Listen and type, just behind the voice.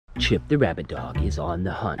Chip the rabbit dog is on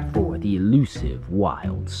the hunt for the elusive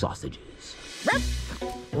wild sausages.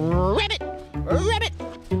 Rabbit! Rabbit!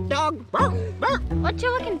 Dog! What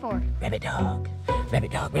you looking for? Rabbit dog.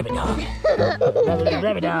 Rabbit dog, rabbit dog.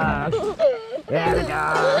 Rabbit dog. Rabbit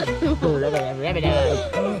dog. Rabbit dog. Rabbit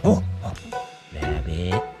dog. Oh, oh.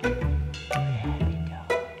 Rabbit. Rabbit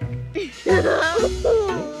dog.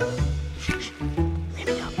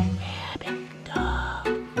 Rabbit dog. Rabbit dog.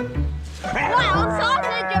 Wild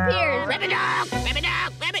sausage appears! Rabbit dog! Rabbit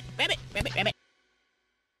dog! Rabbit! Rabbit! Rabbit! Rabbit!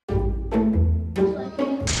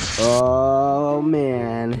 Oh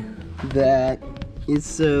man, that is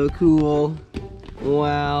so cool.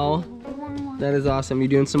 Wow, that is awesome. You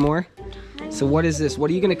doing some more? So what is this? What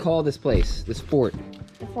are you gonna call this place? This fort?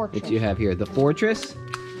 The fortress. That you have here, the fortress?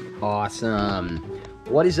 Awesome.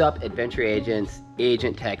 What is up, adventure agents?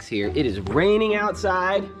 Agent Tex here. It is raining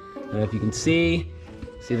outside. I don't know if you can see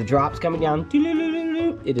the drops coming down.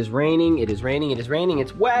 It is raining, it is raining, it is raining.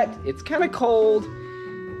 It's wet, it's kind of cold.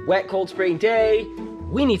 Wet, cold spring day.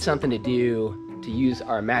 We need something to do to use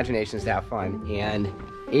our imaginations to have fun. And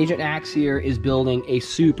Agent Axe here is building a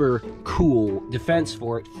super cool defense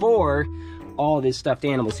fort for all of his stuffed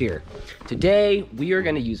animals here. Today, we are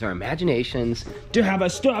gonna use our imaginations to have a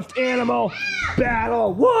stuffed animal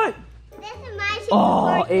battle. What? This is my super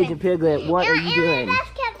Oh, fortress. Agent Piglet, what are you doing? And it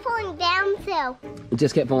just kept falling down, so. It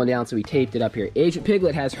just kept falling down, so we taped it up here. Agent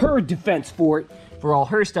Piglet has her defense fort for all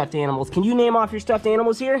her stuffed animals. Can you name off your stuffed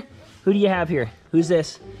animals here? Who do you have here? Who's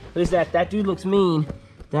this? Who's that? That dude looks mean.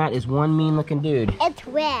 That is one mean looking dude. It's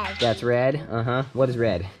red. That's Red? Uh-huh. What is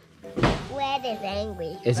Red? Red is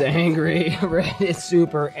angry. Is angry. Red is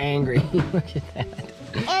super angry. Look at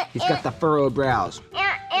that. He's got the furrowed brows.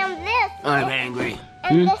 And this. I'm angry.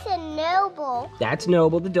 And this is Noble. That's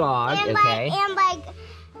Noble the dog, And okay.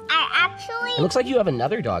 I actually. It looks like you have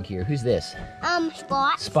another dog here. Who's this?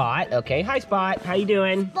 Spot. Spot. Okay. Hi, Spot. How you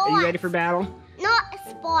doing? Are you Spot. ready for battle? Not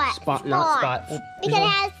Spot. Spot, not Spot. Because it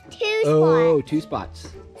has two spots. Oh, two spots.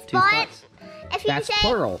 Two Spot. spots. If you That's say,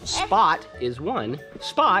 plural. Spot is one.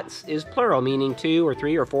 Spots is plural, meaning 2 or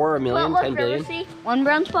 3 or 4 or a million, 10 billion. One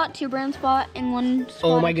brown spot, two brown spot, and one spot.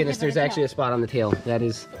 Oh my goodness, there's actually a spot on the tail. That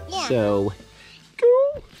is Yeah. so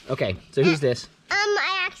cool. Okay, so who's this?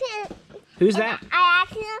 I actually. Who's that?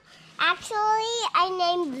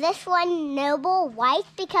 I named this one Noble White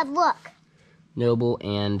because look. Noble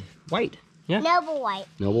and White. Yeah. Noble White.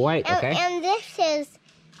 Noble White, okay. And this is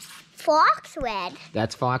Fox Red.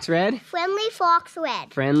 That's Fox Red. Friendly Fox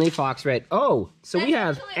Red. Friendly Fox Red. Oh, so we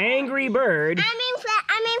have Angry Bird. I mean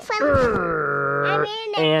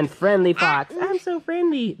friendly. And Friendly Fox. I'm so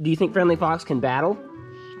friendly. Do you think Friendly Fox can battle?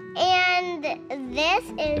 And this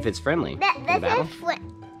is. If it's friendly. This can battle? is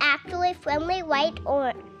actually friendly white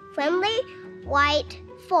fox.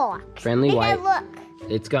 Friendly because white. Look.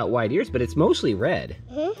 It's got white ears, but it's mostly red.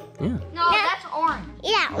 Hmm? Yeah. No, that's orange.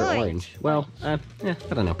 Yeah, Or orange. orange. Well, yeah,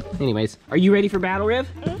 I don't know. Anyways, are you ready for battle, Riv?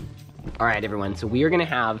 All right, everyone. So we are gonna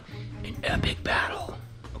have an epic battle.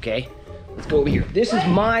 Okay, let's go over here. This is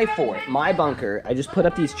my fort, my bunker. I just put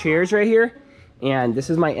up these chairs right here, and this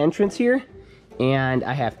is my entrance here. And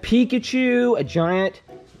I have Pikachu, a giant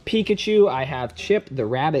Pikachu. I have Chip, the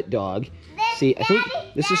rabbit dog. See, I think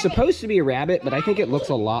this is supposed to be a rabbit, but I think it looks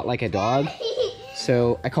a lot like a dog.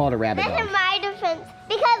 So I call it a rabbit This dog. is my defense.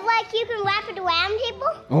 Because, like, you can wrap it around people.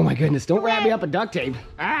 Oh my goodness, don't wrap me up in duct tape.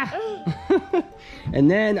 Ah! And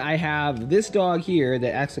then I have this dog here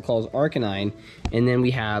that Axel calls Arcanine. And then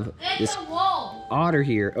we have this otter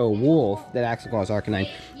here, wolf, that Axel calls Arcanine.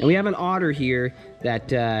 And we have an otter here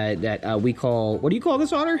that we call, what do you call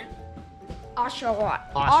this otter?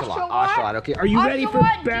 Ocelot. Ocelot, okay. Are you ready for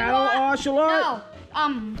battle, Ocelot?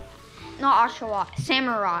 No, not Ocelot.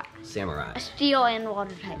 Samurai. Samurai. A steel and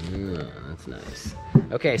water type. That's nice.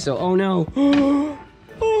 Okay, so, oh no.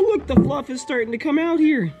 Oh, look, the fluff is starting to come out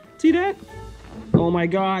here. See that? Oh my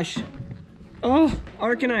gosh. Oh,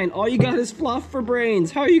 Arcanine, all you got is fluff for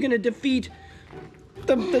brains. How are you gonna defeat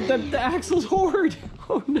the Axel's horde?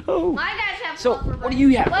 Oh no. My guys have So, fluffer what do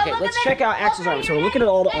you have? Well, Okay, look let's at check this. out Axel's Over army. So here. we're looking at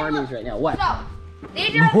all the Hey, armies look. right now. What? So, these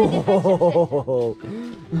are the defensive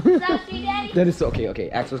systems. So, see, Daddy? That is okay.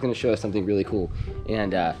 Axel's gonna show us something really cool,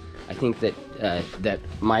 and I think that that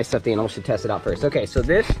my stuffed animal should test it out first. Okay, so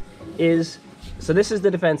this is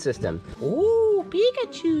the defense system. Ooh,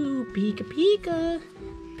 Pikachu, Pika Pika,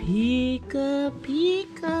 Pika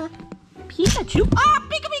Pika, Pikachu. Ah,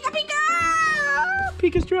 Pika Pika Pika!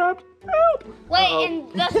 Pika's dropped. Help! Wait, Uh-oh.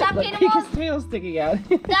 and the stuffed But animals? Pika's tail's sticking out.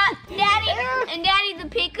 Daddy, the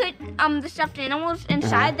Pika, the stuffed animals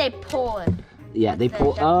inside, they pull it. Yeah, they The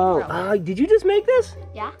pull. Dr. Oh, Gorilla. did you just make this?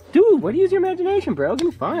 Yeah. Dude, way to use your imagination, bro. Give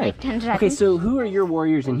me 5. Like 10 Okay, seconds. so who are your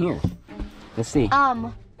warriors in here? Let's see. Who are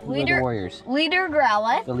the Leader warriors?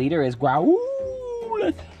 Growlithe, The leader is Growl.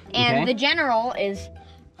 and the general is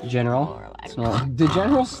general. Snorlax. The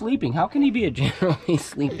general's sleeping. How can he be a general? He's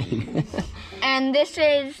sleeping. and this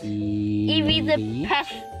is Eevee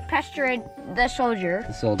Eevee. the soldier.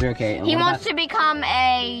 The soldier. Okay. And He what wants about- to become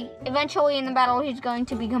eventually in the battle, he's going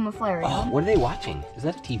to become a Flareon. Oh, what are they watching? Is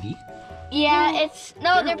that a TV? Yeah, it's,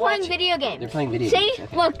 no, they're playing watching- video games. They're playing video See, games.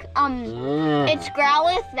 Okay. look, it's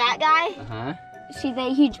Growlithe, that guy. Uh-huh. See the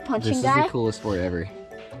huge punching This is guy? the coolest sport ever.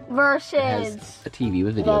 Versus Has a TV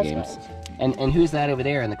with video those games. guys. And who's that over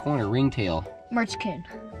there in the corner? Ringtail. Merchkin.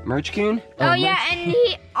 Merchcoon? Oh, yeah, Merch- and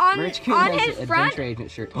he on Merchcoon on has his an front, Adventure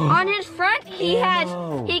Agent shirt. on his front, he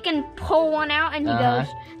Ammo. he can pull one out and he Uh-huh. goes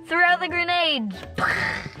throw out the grenades.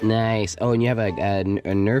 Nice. Oh, and you have a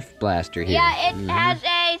Nerf blaster here. Yeah, it has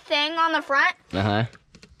a thing on the front Uh-huh.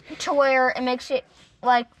 to where it makes it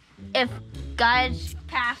like if guys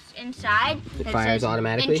pass inside, It fires says,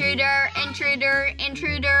 automatically? Intruder.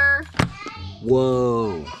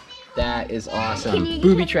 Whoa. That is awesome. Can you get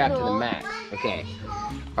Booby a trap to the tool? max. Okay.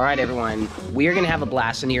 All right, everyone. We are going to have a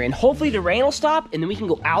blast in here, and hopefully the rain will stop, and then we can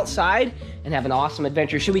go outside and have an awesome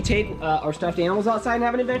adventure. Should we take our stuffed animals outside and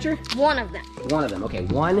have an adventure? One of them. One of them. Okay,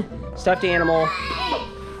 one stuffed animal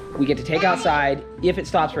we get to take outside if it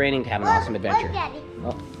stops raining to have an awesome adventure. Look, Daddy.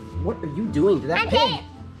 Oh, what are you doing to that I'm pig? saying,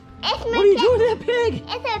 it's What are you doing to that pig?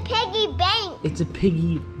 It's a piggy bank. It's a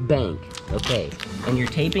piggy bank. Okay, and you're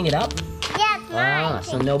taping it up? Yeah, it's mine.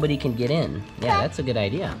 So nobody can get in. Yeah, that's a good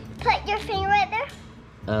idea. Put your finger right there.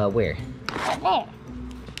 Where? Right there.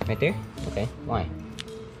 Right there? Okay, why?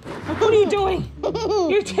 What are you doing?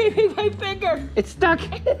 You're taping my finger. It's stuck.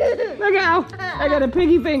 Look out. I got a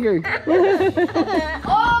piggy finger.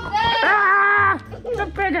 Ah!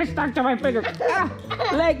 The pig is stuck to my finger. Ah!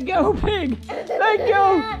 Let go, pig. Let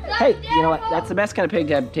go. Hey, you know what? That's the best kind of pig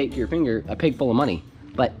to have taped to your finger. A pig full of money.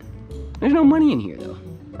 But there's no money in here, though.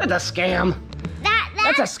 That's a scam.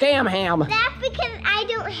 That's a scam, ham. That's because I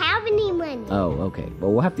don't have any money. Oh, okay.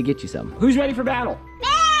 Well, we'll have to get you some. Who's ready for battle? Me!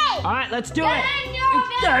 All right, let's do it.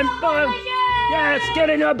 It's time for- Yeah, let's get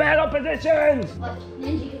into battle positions.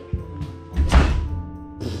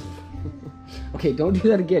 Okay, don't do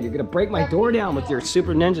that again. You're gonna break my door down with your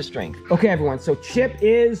super ninja strength. Okay, everyone. So Chip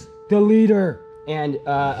is the leader, and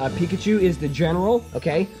Pikachu is the general.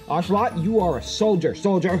 Okay, Ocelot, you are a soldier,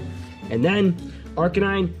 and then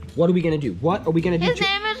Arcanine. What are we gonna do? What are we gonna do? His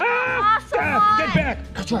name is Ocelot. Get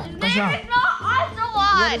back! Gotcha! His name is not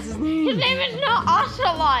Ocelot. What is his name? His name is not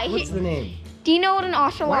Ocelot. What's the name? Do you know what an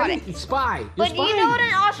Ocelot Why is? did you spy? You're But do you know what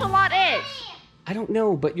an Ocelot is? I don't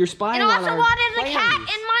know, but you're spying An on our Ocelot is a cat plans.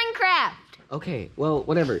 in Minecraft. Okay, well,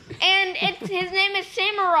 whatever. And his name is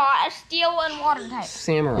Samurai, a steel and water type.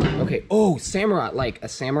 Samurai. Okay. Oh, samurai, like a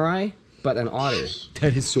samurai, but an otter.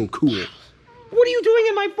 That is so cool. What are you doing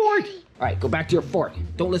in my fort? All right, go back to your fort.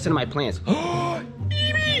 Don't listen to my plans.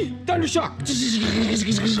 Eevee!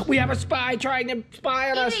 Thundershock! We have a spy trying to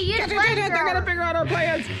spy on us. Eevee, use They're gonna flamethrower. figure out our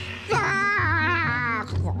plans.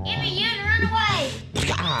 Eevee, you run away.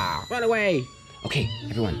 Run away. Okay,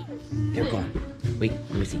 everyone, they're gone. Wait,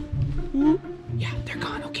 let me see. Yeah, they're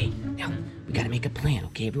gone. Okay, now we gotta make a plan.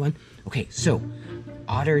 Okay, everyone. Okay, so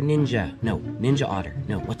Otter Ninja. No, Ninja Otter.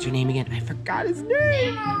 No, what's your name again? I forgot his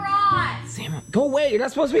name. Samurai. Samurai. Go away. You're not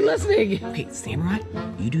supposed to be listening. Okay, Samurai,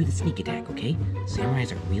 you do the sneak attack. Okay,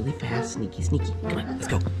 Samurais are really fast, sneaky. Come on, let's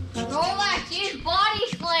go. Snorlax, use body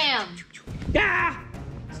slam. Ah!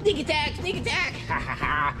 Sneak attack! Ha ha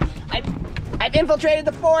ha! I've infiltrated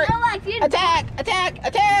the fort. Snorlax, use Attack!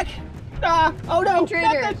 Ah! Oh no!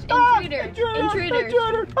 Intruders.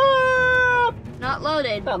 Intruder! Ah! Not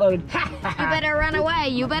loaded. Not loaded. Ha ha You ha! better run away.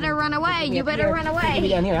 You better run away. You better run Get me away.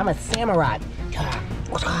 down here. I'm a samurai.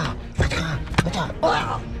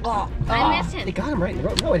 I missed him. They got him right in the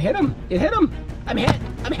road. No, it hit him. I'm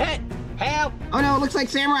hit. Help! Oh no! It looks like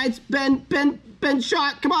Samurai's been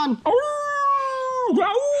shot. Come on! Oh,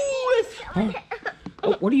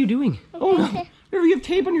 what are you doing? Oh no! Remember, you have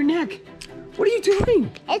tape on your neck. What are you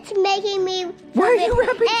doing? It's making me. Why are you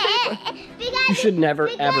wrapping tape? Because You should never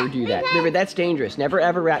ever do that. Remember, that's dangerous. Never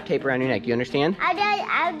ever wrap tape around your neck. You understand?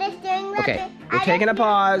 I'm just doing that. Okay, we're taking a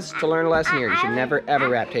pause to learn a lesson here. You should never ever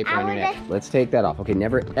wrap tape around your neck. Let's take that off. Okay,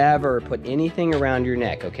 never ever put anything around your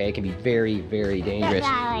neck. Okay, it can be very, very dangerous.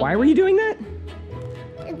 Why were you doing that?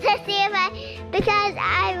 To see if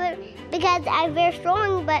because I'm very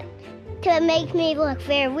strong, but to make me look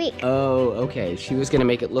very weak. Oh, okay. She was gonna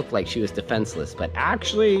make it look like she was defenseless, but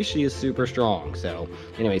actually she is super strong. So,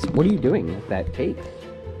 anyways, what are you doing with that tape?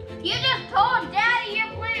 You just told Daddy your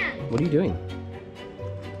plan. What are you doing?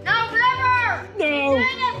 No, River! No. You're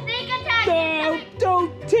doing a sneak attack. No,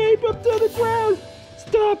 don't tape him to the ground.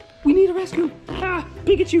 Stop. We need to rescue him. Ah,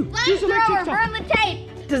 Pikachu. Use electric Flamethrower, stuff. burn the tape.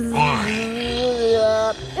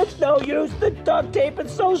 It's no use. The duct tape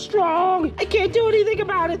is so strong. I can't do anything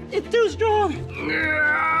about it. It's too strong.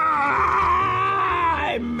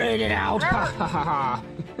 I made it out.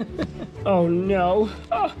 Oh no.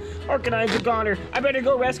 Oh, Arcanine's a goner. I better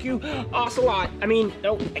go rescue Ocelot. I mean,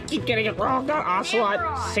 no, I keep getting it wrong. Not Ocelot.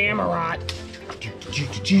 Samurott.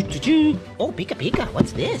 Oh, Pika Pika.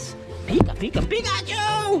 What's this? Pika Pika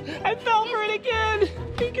Pikachu! I fell for it again.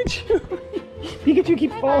 Pikachu. Pikachu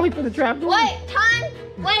keeps falling for the trap door. Wait, time.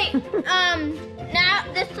 Wait. Now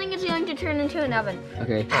this thing is going to turn into an oven.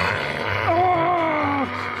 Okay.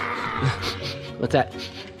 What's that?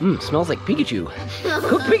 Smells like Pikachu.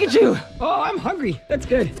 Cooked Pikachu. Oh, I'm hungry. That's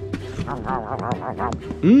good.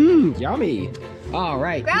 Yummy. All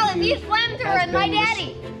right. Growlithe, use flamethrower and my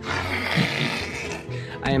daddy.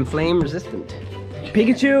 I am flame resistant.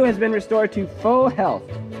 Pikachu has been restored to full health.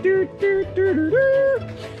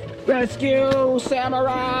 Rescue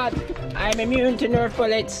Samurott. I'm immune to Nerf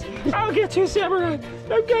bullets. I'll get you, Samurott.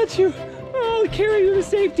 I've got you. I'll carry you to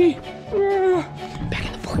safety. Back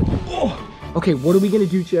in the fort. Oh. Okay, what are we gonna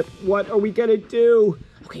do, Chip? What are we gonna do?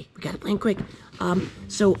 Okay, we gotta plan quick.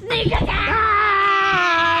 Sneak attack!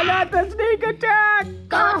 Ah, not the sneak attack!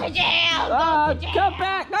 Go to jail! Go to jail! Come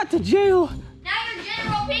back, not to jail. Now your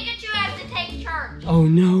General Pikachu has to take charge. Oh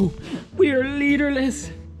no, we are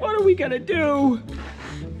leaderless. What are we gonna do?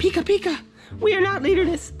 Pika Pika, we are not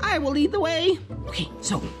leaderless. I will lead the way. Okay,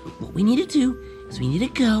 so what we need to do is we need to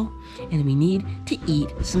go and we need to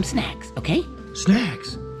eat some snacks, okay?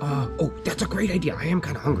 Snacks? Oh, that's a great idea. I am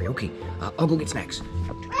kind of hungry. Okay, I'll go get snacks.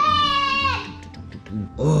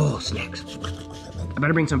 Oh, snacks. I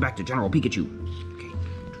better bring some back to General Pikachu.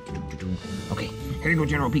 Okay, here you go,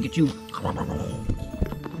 General Pikachu.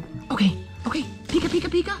 Okay, Pika, Pika,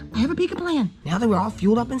 Pika. I have a Pika plan. Now that we're all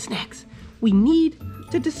fueled up in snacks, we need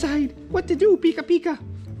to decide what to do, Pika, Pika.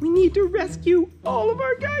 We need to rescue all of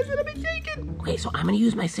our guys that have been taken. Okay, so I'm gonna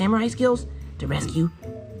use my samurai skills to rescue,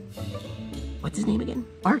 what's his name again?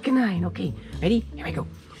 Arcanine. Okay, ready? Here I go.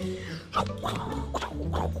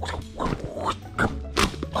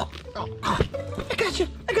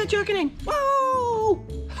 I got you, Arcanine. Whoa!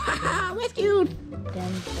 Haha, rescued.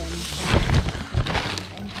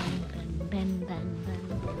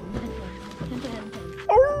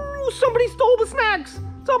 Oh, somebody stole the snacks.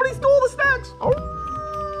 Somebody stole the snacks.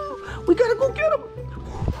 Oh, we gotta go get them.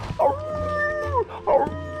 Oh,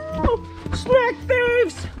 snack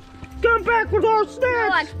thieves. Come back with our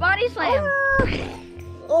snacks. Snorlax, body slam.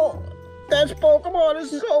 Oh, this Pokemon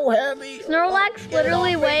is so heavy. Snorlax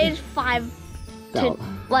literally weighs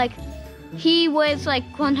he weighs like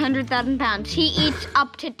 100,000 pounds. He eats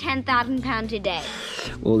up to 10,000 pounds a day.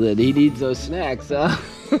 Well, then he needs those snacks, huh?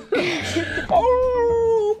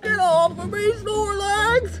 Oh, get off of me,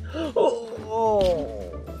 Snorlax.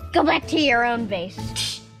 Oh. Go back to your own base.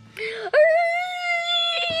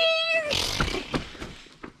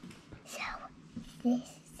 So, this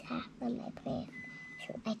is half of my plan.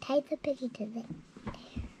 So, I tied the piggy to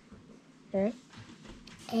there.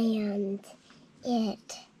 And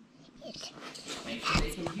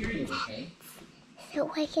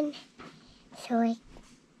so I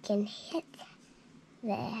can hit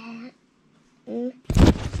that.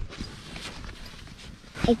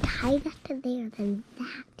 I tie that to there, then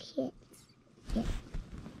that hits it.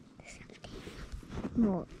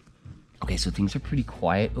 More. Okay, so things are pretty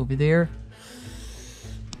quiet over there.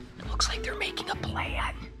 It looks like they're making a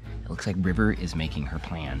plan. It looks like River is making her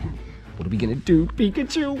plan. What are we gonna do,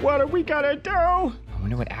 Pikachu? What are we gonna do? I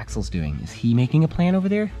wonder what Axel's doing. Is he making a plan over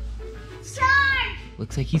there? Sarge!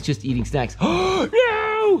 Looks like he's just eating snacks. No!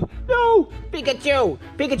 No! Pikachu!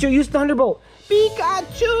 Pikachu, use Thunderbolt!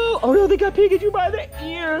 Pikachu! Oh no, they got Pikachu by the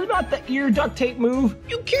ear! Not the ear duct tape move!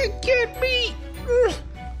 You can't get me!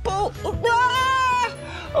 Bolt! Ah!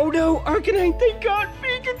 Oh no, Arcanine, they got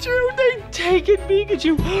Pikachu! They've taken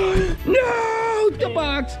Pikachu! No! The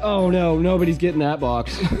box! Oh no, nobody's getting that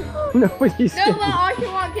box. Nobody's getting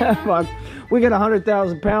that box. We got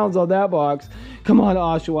 100,000 pounds on that box. Come on,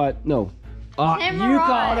 Oshawott. No. You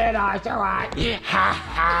called it Oshawott. Ha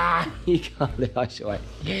ha. You called it Oshawott.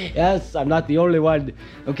 Yes, I'm not the only one.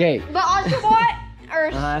 Okay. But Oshawott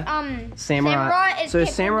or Samurott. So is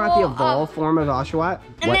Samurott the evolved form of Oshawott?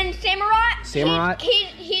 And then Samurott,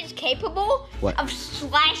 he's capable of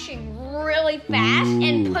slashing really fast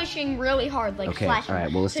and pushing really hard, like slashing. All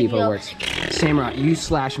right, well, let's see if it works. Samurott, you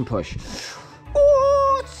slash and push.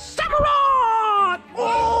 Oh, Samurott!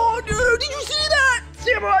 Oh,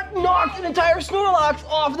 knocked an entire Snorlax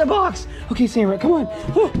off the box. Okay, Samurai, come on.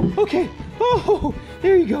 Oh, okay. Oh,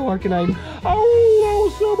 there you go, Arcanine. Oh, that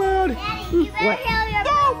was so bad. Daddy, you better heal your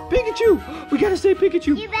Oh, Pikachu. We gotta save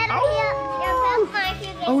Pikachu. You better heal your Pokemon if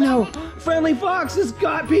you get Oh no, sick. Friendly Fox has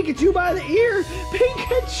got Pikachu by the ear.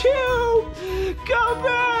 Pikachu, come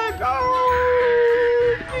back.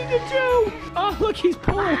 Oh, Pikachu. Oh, look, he's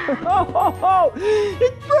pulling her. Oh,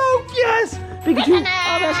 it broke, yes. Pikachu,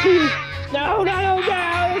 I'll rescue you. No,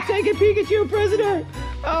 they're taking Pikachu prisoner.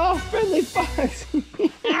 Oh, Friendly Fox.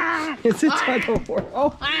 It's a tug of war.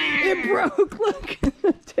 Oh, it broke, look,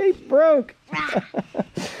 the tape broke.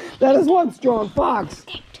 That is one strong fox.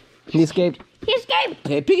 He escaped. He escaped.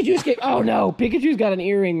 Okay, Pikachu escaped. Oh no, Pikachu's got an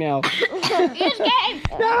earring now. He escaped.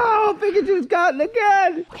 No, Pikachu's got it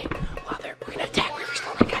again. Okay, well, we're gonna attack River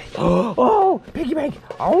Storm. I got it. Oh, piggy bank.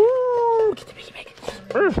 Oh, get the piggy bank.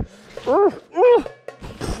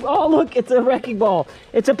 Oh, look, it's a wrecking ball.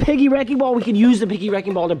 It's a piggy wrecking ball. We can use the piggy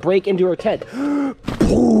wrecking ball to break into her tent.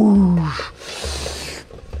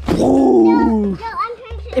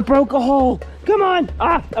 It broke a hole. Come on.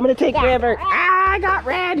 I'm gonna take River. I got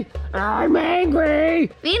red. I'm angry.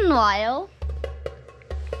 Meanwhile,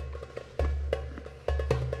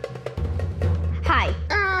 hi.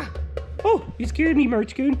 Oh, you scared me,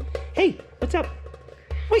 Merchcoon. Hey, what's up?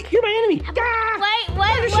 Wait, you're my enemy. Wait.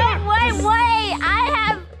 I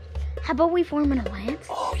have. How about we form an alliance?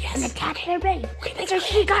 Oh, yes. And attack their base. Okay, Because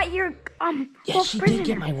she got your Yes, wolf she prisoner. did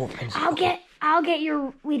get my wolf prisoner. I'll get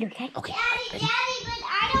your leader, okay? Okay. Daddy, but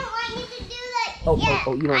I don't want you to do that. Oh, yet.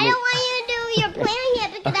 you don't I want- don't want you to do your plan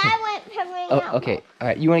yet because I want figuring out. Oh, okay. All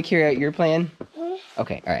right. You want to carry out your plan?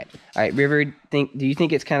 Okay. All right. River, do you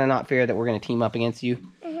think it's kind of not fair that we're going to team up against you?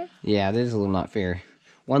 Yeah, this is a little not fair.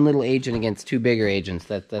 One little agent against two bigger agents.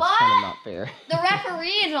 That's kind of not fair. The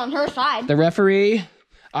referee is on her side. The referee?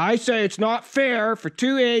 I say it's not fair for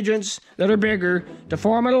two agents that are bigger to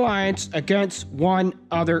form an alliance against one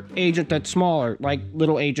other agent that's smaller, like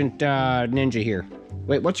little agent Ninja here.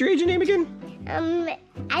 Wait, what's your agent name again? I don't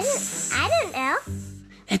know.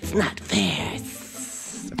 It's not fair.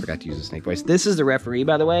 I forgot to use the snake voice. This is the referee,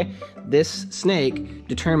 by the way. This snake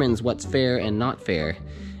determines what's fair and not fair.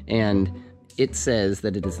 And it says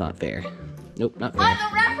that it is not fair. Nope, not fair. But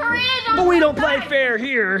the referee is on But we her don't play side. fair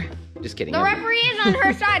here. Just kidding. The referee is on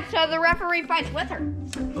her side, so the referee fights with her.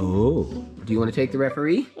 Oh, do you want to take the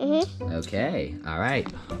referee? Okay, all right.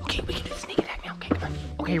 Okay, we can do the sneak attack now. Okay, come on.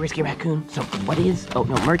 Okay, Risky Raccoon. So what is? Oh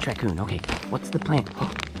no, Merch Raccoon. Okay, what's the plan?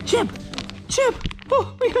 Oh, Chip.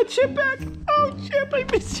 Oh, we got Chip back. Oh, Chip, I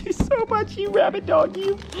missed you so much. You rabbit dog,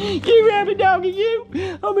 you rabbit dog, you.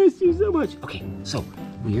 I missed you so much. Okay, so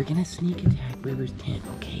we're gonna sneak attack River's tent.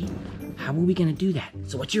 Okay, how are we gonna do that?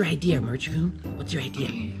 So what's your idea, Merch Raccoon? What's your idea?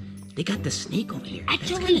 They got the snake over there. That's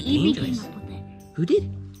Actually, kinda Evie dangerous. came up with it. Who did?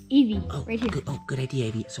 Evie, Oh, right here. good idea,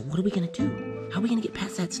 Evie. So what are we gonna do? How are we gonna get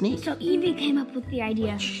past that snake? So Evie came up with the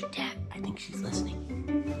idea. I think she's listening.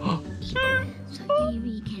 So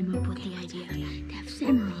Evie came up with the idea to have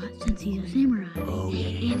Samurai, since he's a samurai, Oh,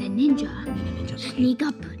 yeah. and a ninja, Ninja, okay. sneak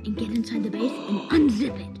up and get inside the base and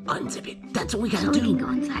unzip it. Unzip it. That's what we gotta So do. we can go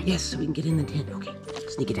inside. Yes, so we can get in the tent. Okay.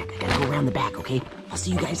 Sneak attack. I gotta go around the back, okay? I'll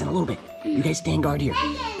see you guys in a little bit. You guys stand guard here.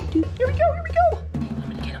 Dude, here we go.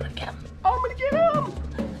 I'm gonna get him.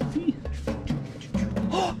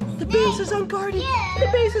 Oh, the base is unguarded. The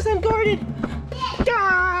base is unguarded.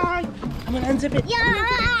 Die! I'm gonna unzip it.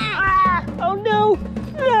 Oh no!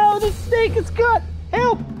 No, the snake is cut!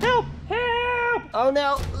 Help! Oh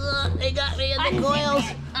no! They got me in the coils!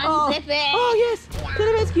 Unzip it. Oh yes! To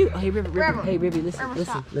the rescue! Oh, hey River, hey River, River,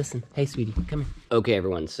 stop. listen. Hey sweetie, come here. Okay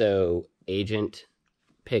everyone, so Agent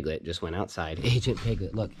Piglet just went outside. Agent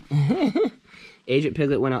Piglet, look. Agent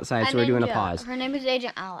Piglet went outside, so we're doing a pause. Her name is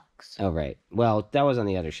Agent Alex. Oh right. Well, that was on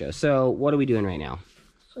the other show. So what are we doing right now?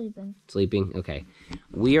 Sleeping. Okay.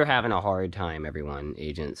 We are having a hard time, everyone,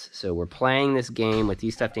 agents. So we're playing this game with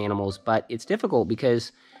these stuffed animals, but it's difficult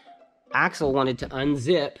because Axel wanted to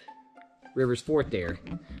unzip River's fort there.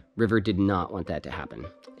 River did not want that to happen.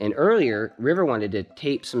 And earlier, River wanted to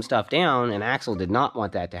tape some stuff down, and Axel did not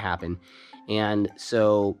want that to happen. And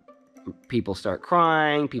so people start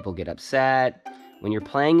crying, people get upset. When you're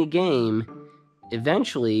playing a game,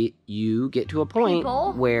 eventually you get to a point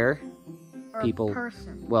People? where Or people...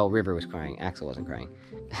 person. Well, River was crying. Axel wasn't crying.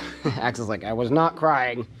 Axel's like, I was not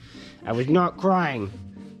crying.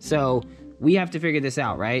 So we have to figure this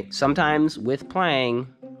out, right? Sometimes with playing,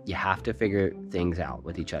 you have to figure things out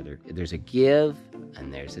with each other. There's a give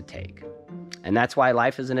and there's a take. And that's why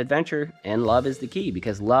life is an adventure and love is the key,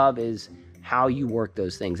 because love is how you work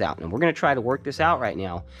those things out. And we're going to try to work this out right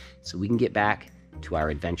now so we can get back to our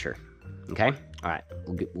adventure. Okay? All right,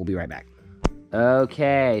 we'll be right back.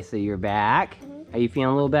 Okay, so you're back. Are you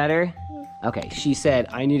feeling a little better? Okay, she said,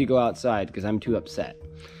 I need to go outside because I'm too upset.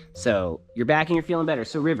 So you're back and you're feeling better.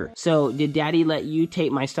 So River, so did Daddy let you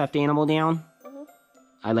tape my stuffed animal down?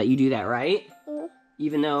 I let you do that, right?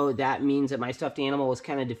 Even though that means that my stuffed animal was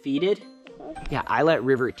kind of defeated? Yeah, I let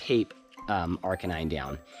River tape Arcanine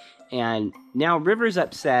down. And now River's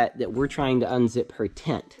upset that we're trying to unzip her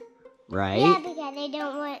tent, right? Yeah, because I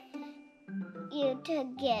don't want you to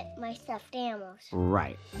get my stuffed animals.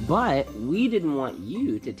 Right. But we didn't want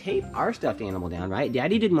you to tape our stuffed animal down, right?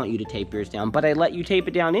 Daddy didn't want you to tape yours down, but I let you tape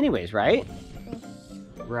it down anyways, right?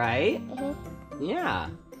 Right? Yeah.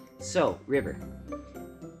 So, River,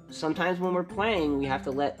 sometimes when we're playing, we have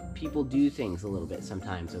to let people do things a little bit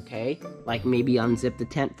sometimes, okay? Like maybe unzip the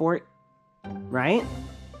tent for it, right?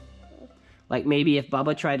 Like maybe if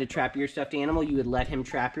Bubba tried to trap your stuffed animal, you would let him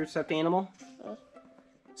trap your stuffed animal?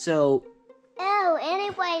 So... Oh,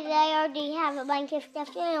 anyway, they already have a bunch of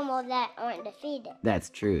stuffed animals that aren't defeated. That's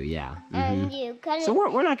true, yeah. And you couldn't... So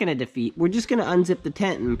we're not going to defeat. We're just going to unzip the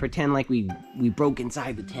tent and pretend like we broke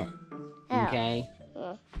inside the tent. Oh. Okay?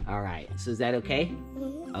 Yeah. All right. So is that okay?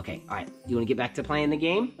 Okay. All right. You want to get back to playing the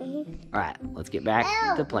game? All right. Let's get back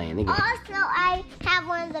to playing the game. Also, I have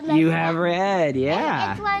one of the most... You have Red,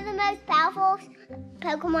 yeah. It's one of the most powerful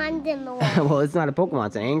Pokemon in the world. Well, it's not a Pokemon.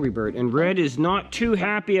 It's an Angry Bird. And Red is not too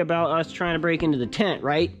happy about us trying to break into the tent,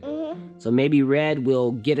 right? So maybe Red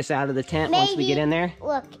will get us out of the tent once we get in there?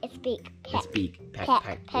 Look, it's beak. It's beak. Peck,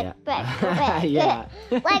 Peck, peck. peck, Yeah. peck. Yeah.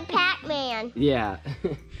 Like Pac-Man. Yeah.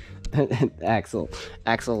 Axel,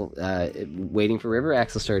 waiting for River.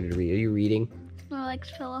 Axel started to read. Are you reading?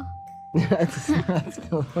 Snorlax pillow.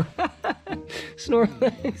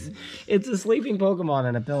 Snorlax. It's a sleeping Pokemon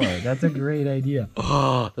and a pillow. That's a great idea.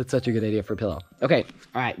 Oh, that's such a good idea for a pillow. Okay,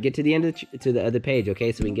 all right. Get to the end of the other page,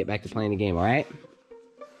 okay, so we can get back to playing the game. All right.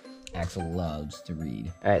 Axel loves to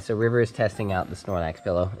read. All right, so River is testing out the Snorlax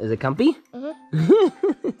pillow. Is it comfy?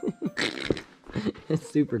 It's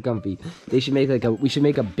super comfy. We should make a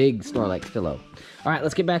big Snorlax pillow. All right,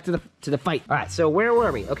 let's get back to the fight. All right, so where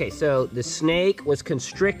were we? Okay, so the snake was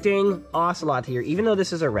constricting Ocelot here, even though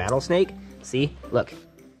this is a rattlesnake. See, look.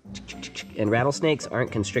 And rattlesnakes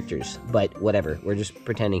aren't constrictors, but whatever. We're just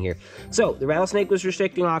pretending here. So the rattlesnake was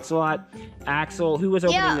restricting Ocelot. Axel, who was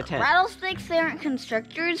opening the tent? Rattlesnakes, they aren't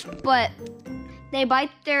constrictors, but they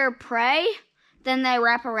bite their prey. Then they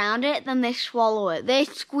wrap around it, then they swallow it. They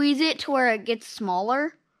squeeze it to where it gets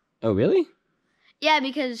smaller. Oh, really? Yeah,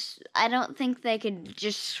 because I don't think they could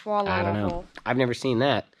just swallow I don't know. whole. I've never seen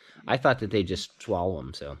that. I thought that they just swallow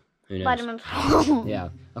them, so who knows? Vitamin swallow. Yeah.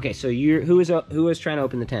 Okay, so who was trying to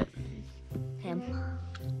open the tent? Him.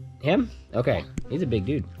 Him? Okay. He's a big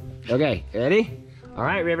dude. Okay, ready? All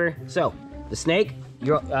right, River. So, the snake,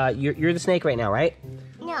 you're the snake right now, right?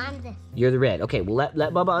 No, I'm this. You're the Red. Okay, well,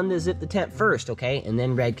 let Bubba unzip the tent first, okay? And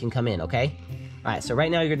then Red can come in, okay? All right, so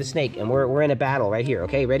right now you're the snake, and we're in a battle right here,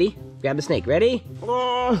 okay? Ready? Grab the snake. Ready?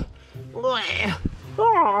 Oh, look,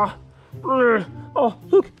 Snorlax. Oh,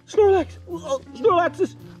 Snorlax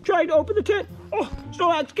is trying to open the tent. Oh,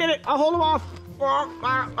 Snorlax, get it. I'll hold him off.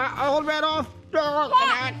 I'll hold Red off. He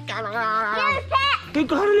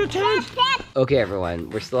got in the tent. Okay,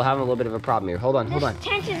 everyone, we're still having a little bit of a problem here. Hold on. This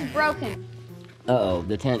tent is broken. Uh-oh,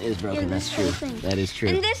 the tent is broken. That's true. That is true.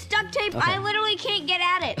 And this duct tape, I literally can't get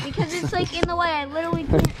at it because it's like in the way. I literally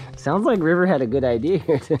can't. Sounds like River had a good idea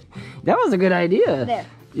here. That was a good idea. There.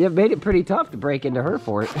 You made it pretty tough to break into her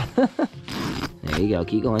fort. There you go.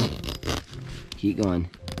 Keep going. Keep going.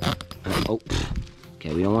 Oh,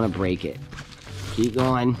 okay. We don't want to break it. Keep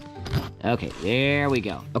going. Okay, there we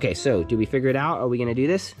go. Okay, so do we figure it out? Are we gonna do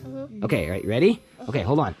this? Okay, all right, ready? Okay,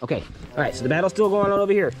 hold on. Okay, all right. So the battle's still going on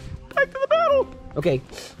over here. Back to the battle. Okay.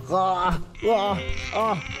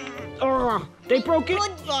 They broke it.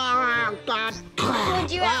 Would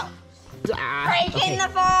you break in the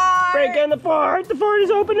fort? Break in the fort. The fort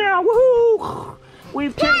is open now. Woohoo!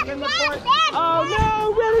 We've taken the fort. Oh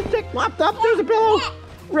no! Red is taking. Whopped up. There's a pillow.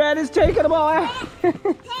 Red is taking them all out.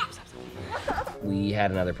 We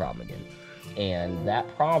had another problem again, and that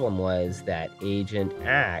problem was that Agent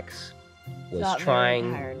Axe was got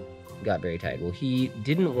very tired. Well, he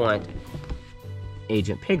didn't want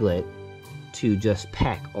Agent Piglet to just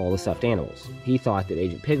peck all the stuffed animals. He thought that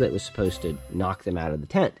Agent Piglet was supposed to knock them out of the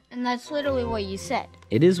tent. And that's literally what you said.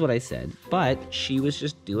 It is what I said, but she was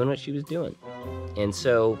just doing what she was doing. And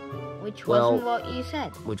so... Which wasn't what you said.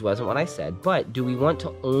 Which wasn't what I said. But do we want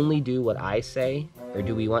to only do what I say? Or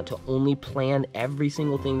do we want to only plan every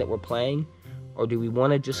single thing that we're playing? or do we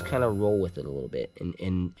want to just kind of roll with it a little bit?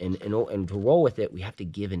 And to roll with it, we have to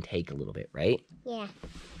give and take a little bit, right? Yeah.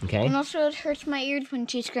 Okay. And also, it hurts my ears when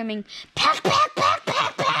she's screaming, pack, pack, pack,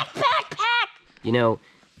 pack, pack, pack, pack. You know,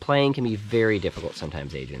 playing can be very difficult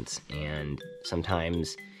sometimes, agents, and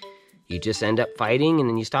sometimes you just end up fighting and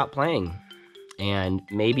then you stop playing. And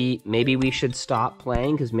maybe we should stop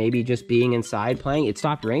playing, because maybe just being inside playing, it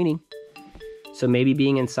stopped raining. So maybe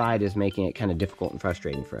being inside is making it kind of difficult and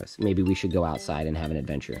frustrating for us. Maybe we should go outside and have an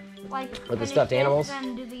adventure. Like, With the stuffed animals?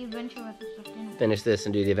 And do the adventure with the stuffed animals. Finish this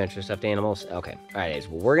and do the adventure stuffed animals? Okay. All right, guys.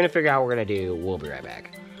 Well, we're going to figure out what we're going to do. We'll be right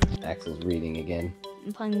back. Axel's reading again.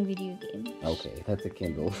 I'm playing video games. Okay, that's a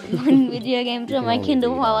Kindle. Playing video games on my only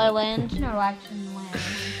Kindle read while on I it. land. No, actually land.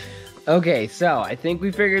 Okay, so I think we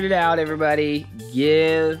figured it out, everybody.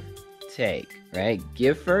 Give, take, right?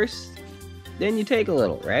 Give first, then you take a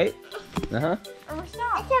little, right? Uh-huh. Or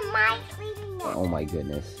stop. It's a my reading now. Oh my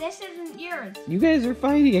goodness. This isn't yours. You guys are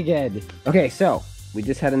fighting again. Okay, so we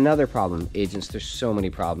just had another problem. Agents, there's so many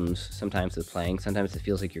problems sometimes with playing. Sometimes it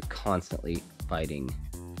feels like you're constantly fighting.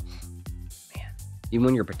 Man, even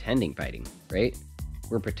when you're pretending fighting, right?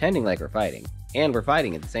 We're pretending like we're fighting, and we're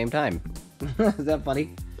fighting at the same time. Is that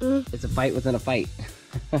funny? It's a fight within a fight.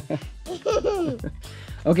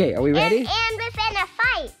 Okay, are we ready? And within a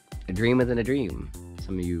fight. A dream within a dream.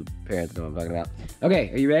 Some of you parents know what I'm talking about.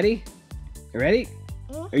 Okay, are you ready? You ready?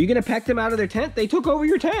 Are you gonna peck them out of their tent? They took over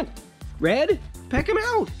your tent. Red, peck them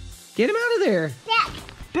out. Get them out of there. Peck.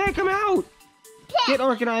 Peck them out. Peck. Get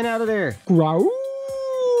Arcanine out of there. Growl.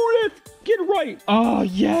 Let's get right. Oh,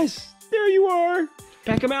 yes. There you are.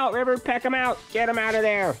 Peck them out, River. Peck them out. Get them out of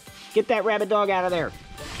there. Get that rabbit dog out of there.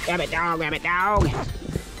 Rabbit dog, rabbit dog.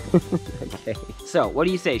 Okay. So, what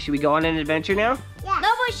do you say? Should we go on an adventure now? Yeah. No,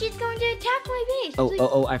 but she's going to attack my base.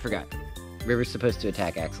 Oh, I forgot. River's supposed to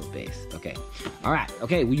attack Axel's base. Okay. All right.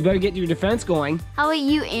 Okay, well, you better get your defense going. How about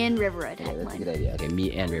you and River attack Okay, that's a mine? good idea. Okay,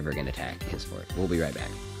 me and River are going to attack his fort. We'll be right back.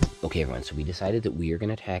 Okay, everyone, so we decided that we are going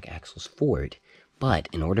to attack Axel's fort, but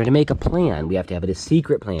in order to make a plan, we have to have it a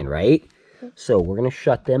secret plan, right? So we're going to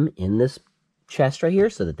shut them in this chest right here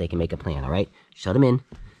so that they can make a plan, all right? Shut them in.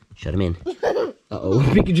 Shut them in. Uh-oh,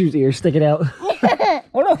 Pikachu's ear sticking out.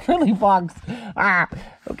 Oh no, friendly fox. Ah,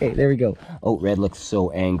 okay, there we go. Oh, Red looks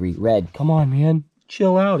so angry. Red, come on, man.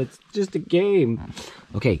 Chill out, it's just a game.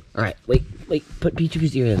 Okay, all right, wait, put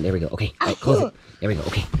Pikachu's ear in. There we go, okay, all right, close it. There we go,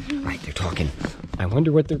 okay. All right, they're talking. I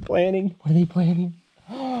wonder what they're planning. What are they planning?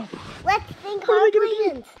 Let's think our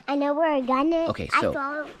plans. I know we're gonna. Okay,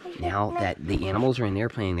 so now that the animals are in there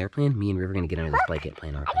playing their plan, me and River are gonna get under this blanket and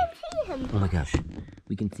plan our I plan. can see him. Oh my gosh,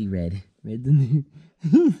 we can see Red. Red's in there.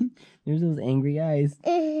 There's those angry eyes.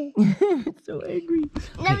 It's so angry.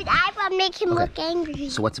 No, I will make him look angry.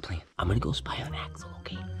 So what's the plan? I'm gonna go spy on Axel,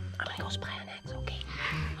 okay? I'm gonna go spy on Axel, okay?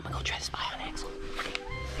 I'm gonna go try to spy on Axel, okay?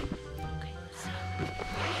 Okay, let's see.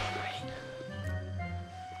 Alright.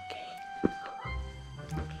 Okay.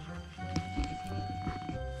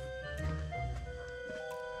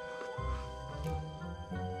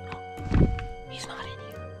 Oh, he's not in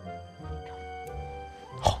here.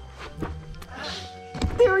 Oh.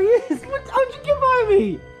 There he is! How'd you get by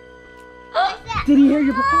me? Did he hear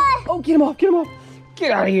your plan? Oh, get him off, get him off.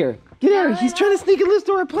 Get out of here. Get out of here. He's trying to sneak and listen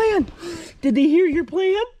to our plan. Did they hear your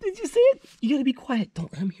plan? Did you see it? You gotta be quiet.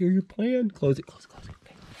 Don't let them hear your plan. Close it, close it, close it.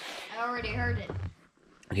 Okay. I already heard it.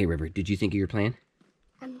 Okay, River, did you think of your plan?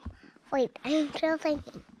 Wait, I'm still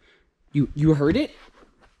thinking. You heard it?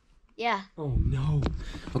 Yeah. Oh, no.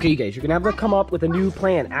 Okay, you guys, you're gonna have to come up with a new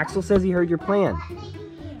plan. Axel says he heard your plan.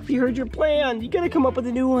 He heard your plan. You gotta come up with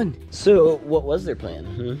a new one. So, what was their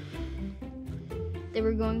plan? They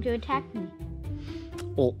were going to attack me.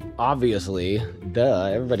 Well, obviously, duh,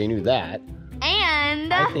 everybody knew that.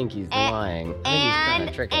 And I think he's lying. I think he's trying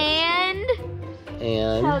to trick us.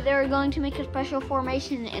 And So they were going to make a special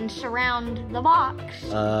formation and surround the box,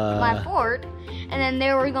 my fort, and then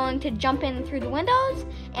they were going to jump in through the windows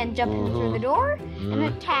and jump in through the door and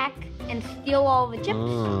attack and steal all the chips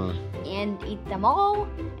and eat them all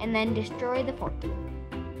and then destroy the fort.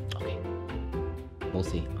 Okay. We'll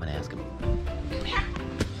see. I'm gonna ask him.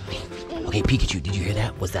 Okay, Pikachu, did you hear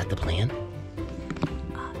that? Was that the plan?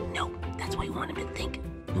 No, that's what we want him to think.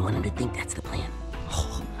 We want him to think that's the plan.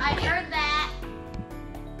 Oh, I heard that.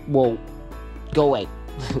 well, go away.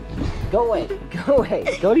 Go away. Go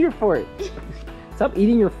away. Go to your fort. Stop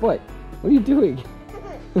eating your foot. What are you doing?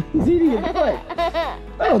 He's eating your foot. I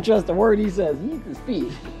don't trust a word he says. He eats his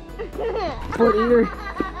feet. Foot eater.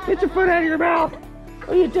 Get your foot out of your mouth. What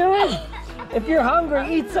are you doing? If you're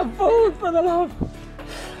hungry, eat some food for the love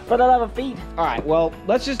of feet. All right, well,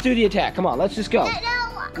 let's just do the attack. Come on, let's just go. No,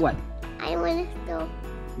 What? I want to go.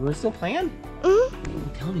 You want to still plan?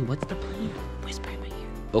 Mm-hmm. Tell me, what's the plan? Whisper in my ear.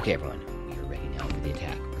 Okay, everyone, we are ready now for the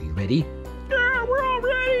attack. Are you ready? Yeah, we're all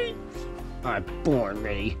ready. I'm born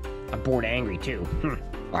ready. I'm born angry too.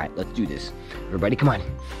 All right, let's do this. Everybody, come on.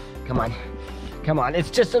 Come on. Come on, it's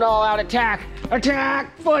just an all-out attack.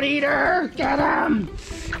 Attack, foot eater! Get him!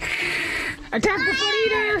 Attack the foot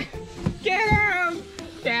eater! Get him!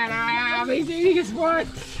 Get him! He's eating his foot!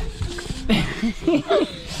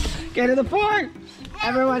 Get to the fort!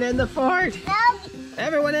 Everyone in the fort! Nope.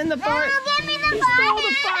 Everyone in the fort! No, give me the He stole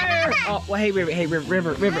the fire! Oh, well, hey, River,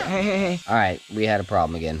 hey. All right, we had a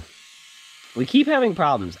problem again. We keep having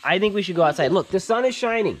problems. I think we should go outside. Look, the sun is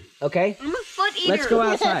shining, okay? I'm a foot eater. Let's go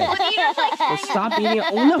outside. Foot eater's like Well, stop eating it.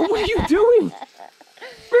 Oh, no, what are you doing?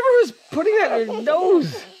 River was putting that in your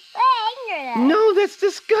nose. No, that's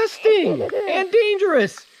disgusting and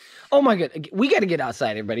dangerous. Oh my god, we gotta get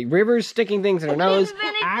outside, everybody. River's sticking things in her nose.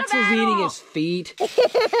 Axel's eating his feet.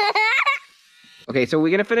 Okay, so are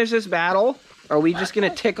we gonna finish this battle? Or are we just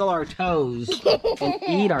gonna tickle our toes and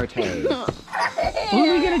eat our toes? What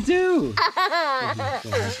are we gonna do?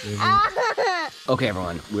 Okay,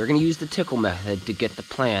 everyone, we're gonna use the tickle method to get the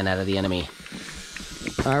plan out of the enemy.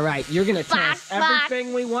 All right, you're gonna tell us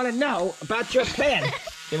everything we want to know about your plan.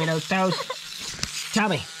 Give me those toes. Tell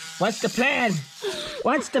me, what's the plan?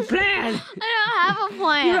 What's the plan? I don't have a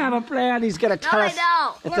plan. You have a plan. He's gonna tell us.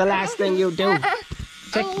 I don't. It's the last thing you do.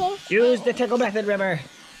 Use the tickle method, River.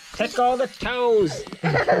 Tickle the toes.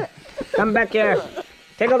 Come back here.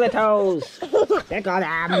 Tickle the toes. Tickle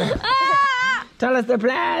them. Tell us the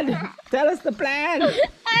plan. Tell us the plan. I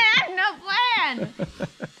have no plan.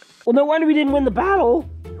 Well, no wonder we didn't win the battle.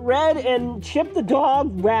 Red and Chip the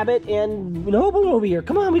dog, Rabbit, and Noble over here.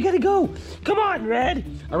 Come on, we gotta go. Come on, Red.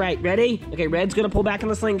 All right, ready? Okay, Red's gonna pull back in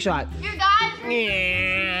the slingshot. Your guys.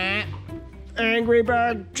 Yeah. Angry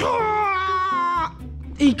bird.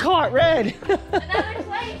 He caught Red. Another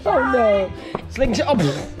slingshot. Oh no. Slingshot.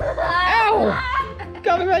 Oh. Ow.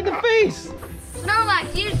 Got me right in the face.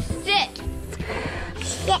 Snorlax, you sit.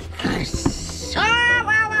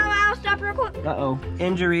 Wow. Stop real quick. Uh-oh.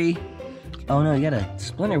 Injury. Oh no, you got a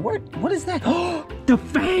splinter. What is that? Oh, the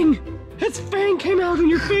fang! His fang came out on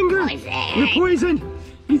your finger. Poison. You're poisoned.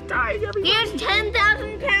 He's dying, everybody. Use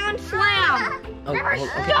 10,000-pound slam. Oh, River, okay.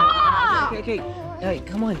 stop! Okay. Hey,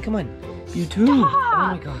 come on. You two. Stop.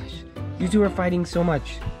 Oh my gosh. You two are fighting so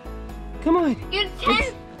much. Come on. Use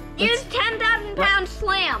 10,000-pound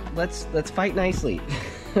slam. Let's fight nicely.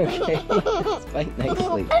 Okay. Let's fight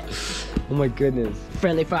nicely. Oh my goodness.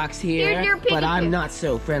 Friendly Fox here, Here's your but I'm Pikachu. not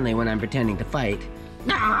so friendly when I'm pretending to fight.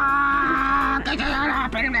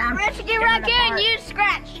 Rescue Raccoon, use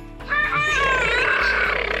Scratch.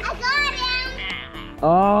 I got him.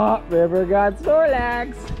 Oh, River got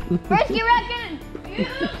Snorlax. Rescue Raccoon, use.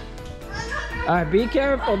 All right, be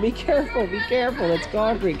careful. It's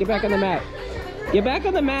concrete. Get back on the mat. Get back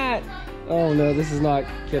on the mat. Oh no, this is not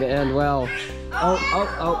gonna end well. Oh,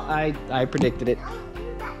 I predicted it.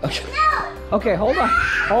 Okay. Okay, hold on.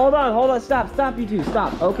 Stop, you two,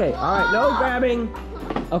 stop. Okay, all right, no grabbing.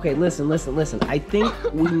 Okay, listen. I think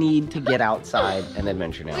we need to get outside and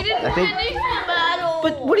adventure now. We didn't finish the battle.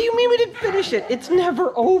 But what do you mean we didn't finish it? It's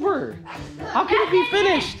never over. How can it be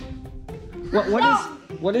finished?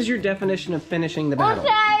 What is your definition of finishing the battle?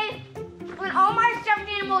 Okay, when all my stuffed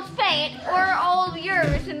animals faint, or all of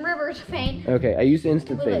yours and River's faint. Okay, I used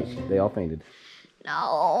instant faint. They all fainted.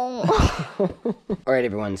 No. All right,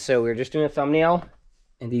 everyone. So we're just doing a thumbnail,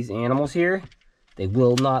 and these animals here, they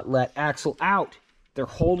will not let Axel out. They're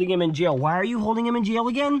holding him in jail. Why are you holding him in jail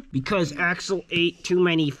again? Because Axel ate too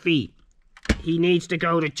many feet. He needs to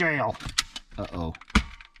go to jail. Uh-oh.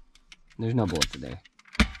 There's no bullets in there.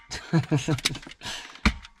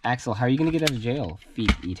 Axel, how are you gonna get out of jail?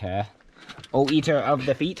 Feet eater. Oh, eater of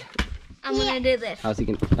the feet. I'm gonna do this. How's he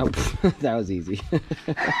gonna? Oh, that was easy.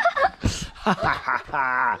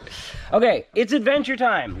 Okay, it's adventure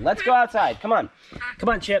time. Let's go outside. Come on,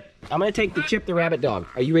 Chip. I'm gonna take the Chip the rabbit dog.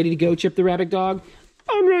 Are you ready to go, Chip the rabbit dog?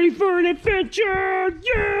 I'm ready for an adventure.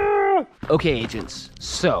 Yeah. Okay, agents.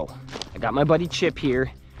 So I got my buddy Chip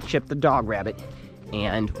here, Chip the dog rabbit,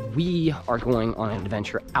 and we are going on an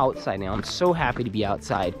adventure outside now. I'm so happy to be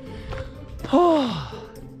outside. Oh.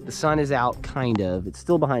 The sun is out, kind of. It's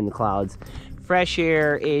still behind the clouds. Fresh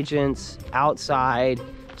air, agents, outside.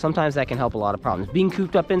 Sometimes that can help a lot of problems. Being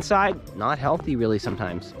cooped up inside, not healthy really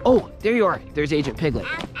sometimes. Oh, there you are. There's Agent Piglet.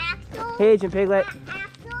 Hey, Agent Piglet.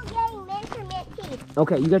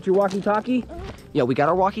 Okay, you got your walkie-talkie? Yeah, we got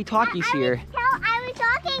our walkie-talkies here. I was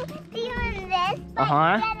talking to you in this, but you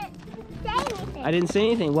didn't say anything. I didn't say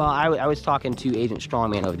anything. Well, I was talking to Agent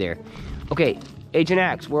Strongman over there. Okay, Agent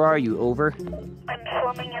Axe, where are you? Over. I'm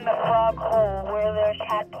swimming frog hole where there's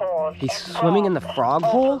tadpoles. He's swimming in the frog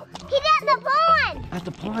hole? He's at the pond. At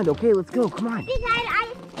the pond. Okay, let's go. Come on. Because I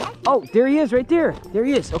Oh, there he is right there. There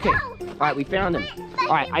he is. Okay. All right, we found him. All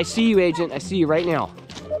right, I see you, Agent. I see you right now.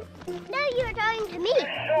 No, you were talking to me.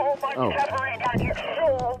 So much peppermint down here,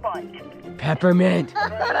 so much. Peppermint.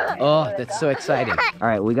 Oh, that's so exciting. All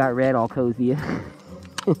right, we got Red all cozy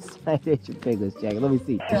inside Agent Piglet's jacket. Let me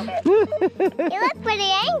see. You look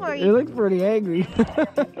pretty angry. He looks pretty angry.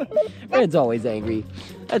 Red's always angry.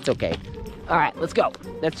 That's okay. All right, let's go.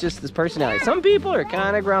 That's just his personality. Some people are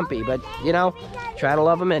kind of grumpy, but, you know, try to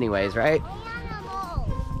love them anyways, right?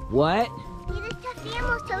 What? He's a stuffed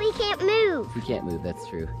animal, so he can't move. He can't move, that's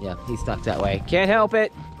true. Yeah, he's stuck that way. Can't help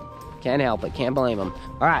it. Can't help it. Can't blame him.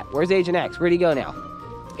 All right, where's Agent X? Where'd he go now?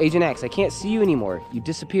 Agent X, I can't see you anymore. You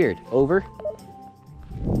disappeared. Over.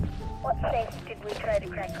 What safe did we try to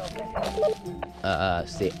crack open?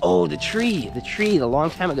 Safe. Oh, the tree. The tree, the long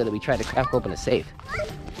time ago that we tried to crack open a safe.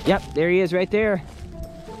 Yep, there he is right there.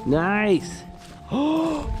 Nice.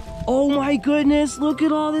 Oh my goodness, look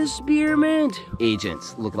at all this spearmint.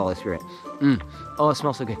 Agents, look at all this spearmint. Oh, it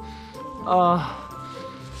smells so good.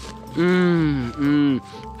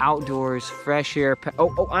 Outdoors, fresh air.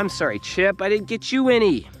 Oh, I'm sorry, Chip. I didn't get you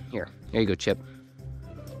any. Here you go, Chip.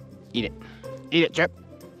 Eat it. Eat it, Chip.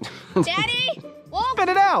 Daddy, wolf. Spit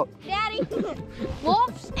it out. Daddy,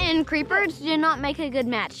 wolves and creepers do not make a good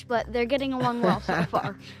match, but they're getting along well so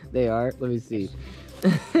far. They are. Let me see.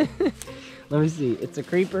 Let me see. It's a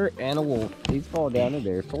creeper and a wolf. He's falling down in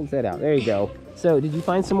there. Pull his head out. There you go. So, did you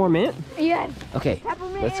find some more mint? Yeah. Okay.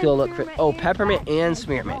 Peppermint Let's go look for. Oh, peppermint and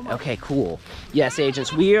spearmint. Okay, cool. Yes,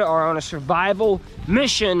 agents, we are on a survival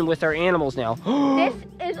mission with our animals now. This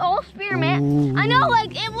is all spearmint. Ooh. I know, like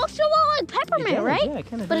it looks a lot like peppermint, does, right? yeah, it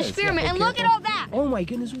kinda but does. it's spearmint. Yeah, And look at all that. Oh my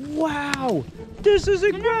goodness! Wow, this is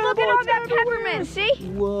And incredible. then look at all It's that everywhere. peppermint. See?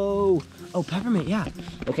 Whoa. Oh, peppermint. Yeah.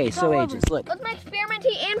 Okay, It's so all over. agents, look. Let's make spearmint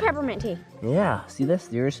tea and peppermint tea. Yeah. See this?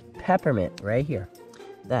 There's peppermint right here.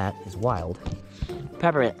 That is wild.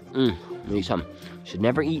 Peppermint. Need some. Should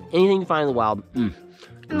never eat anything you find in the wild.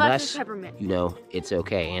 Unless it's peppermint. you know it's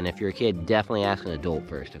okay. And if you're a kid, definitely ask an adult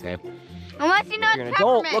first, okay? Unless you know If you're an it's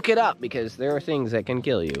adult, peppermint. look it up because there are things that can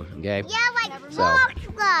kill you, okay? Yeah, like So-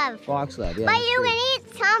 foxglove. Foxglove, yeah. But that's you true. can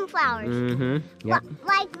eat sunflowers. Mm-hmm. Yep.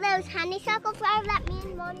 Like those honeysuckle flowers that me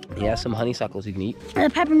and Mommy. Yeah, some honeysuckles you can eat. The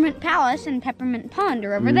Peppermint Palace and Peppermint Pond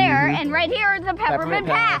are over there, and right here is the Peppermint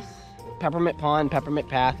Path. Peppermint Pond, Peppermint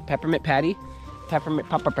Path, Peppermint Patty, Peppermint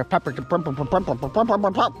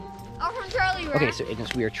Oh, from Charlie Red. Okay, so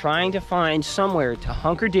agents, we are trying to find somewhere to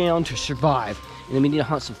hunker down to survive, and then we need to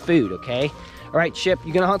hunt some food, okay? All right, Chip,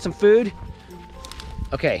 you gonna hunt some food?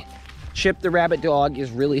 Okay, Chip the rabbit dog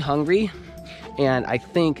is really hungry, and I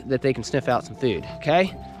think that they can sniff out some food, okay?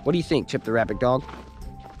 What do you think, Chip the rabbit dog?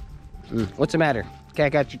 What's the matter?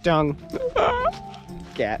 Cat got your tongue.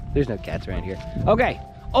 Cat, there's no cats around here. Okay,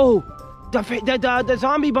 oh, the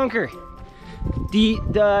zombie bunker. The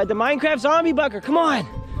Minecraft zombie bunker, come on.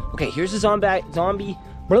 Okay, here's the zombie,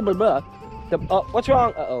 blah, blah, blah. What's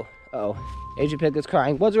wrong? Uh-oh. Agent Piglet's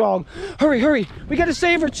crying. What's wrong? Hurry. We gotta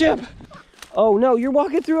save her, Chip. Oh, no, you're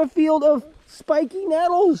walking through a field of spiky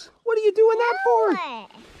nettles. What are you doing that for?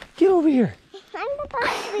 What? Get over here. I'm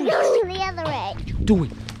supposed to be going the other way. What are you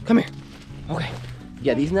doing? Come here. Okay.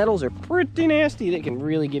 Yeah, these nettles are pretty nasty. They can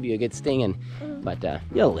really give you a good stinging. But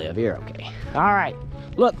you'll live. You're okay. All right.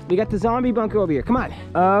 Look, we got the zombie bunker over here. Come on.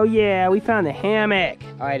 Oh, yeah, we found the hammock.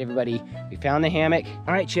 All right, everybody. We found the hammock.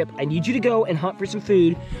 All right, Chip, I need you to go and hunt for some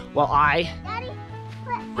food while I Daddy,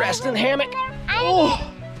 rest in the hammock.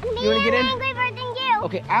 Oh, you wanna get in? Angry bird than you.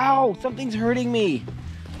 Okay, ow, something's hurting me.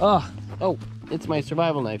 Oh, it's my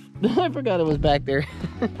survival knife. I forgot it was back there.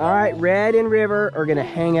 All right, Red and River are gonna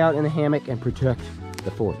hang out in the hammock and protect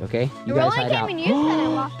the fort, okay? You guys hide out.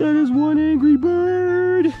 That is one angry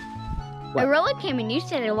bird. What? It really came in. You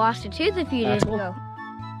said it lost a tooth a few days Axel? ago.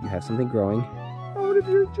 You have something growing out of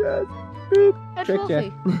your chest. Boop. That's Tricked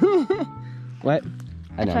ya. What?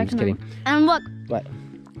 I know, I'm just kidding. And look. What?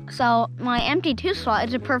 So my empty tooth slot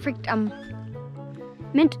is a perfect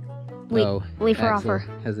mint leaf Axel offer.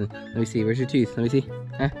 let me see, where's your tooth? Let me see.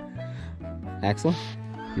 Huh? Axel,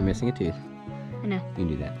 you're missing a tooth. I know. You can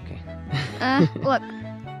do that, okay. Look.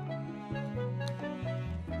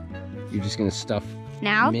 You're just gonna stuff.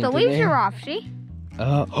 Now mint the in leaves there? are off, see?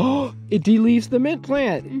 It deletes the mint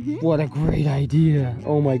plant. Mhm. What a great idea.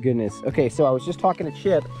 Oh my goodness. Okay, so I was just talking to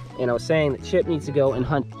Chip, and I was saying that Chip needs to go and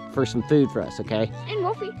hunt for some food for us, okay? And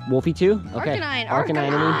Wolfie. Wolfie too? Okay.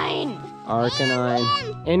 Arcanine.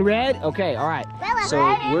 Arcanine. And Red? Okay, all right. So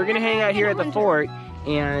we're gonna hang out here at the fort,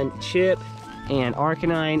 and Chip and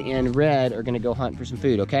Arcanine and Red are gonna go hunt for some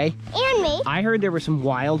food, okay? And me. I heard there were some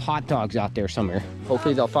wild hot dogs out there somewhere.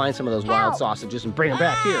 Hopefully they'll find some of those wild sausages and bring them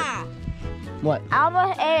back here. What?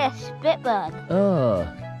 Almost ate a spit bug. Oh,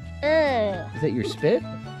 Ugh. is that your spit?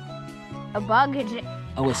 A bug is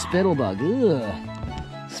Oh, a spittle bug. Ugh.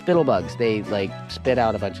 Spittle bugs, they like spit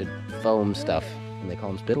out a bunch of foam stuff and they call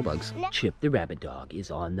them spittle bugs. No. Chip the rabbit dog is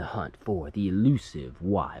on the hunt for the elusive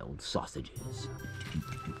wild sausages.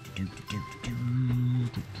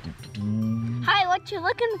 Hi, what you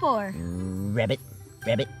looking for? Rabbit,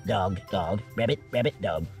 rabbit, dog, dog, rabbit, rabbit,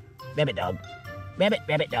 dog, rabbit, dog, rabbit,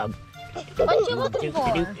 rabbit, dog. What you looking for?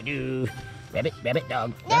 Rabbit, rabbit,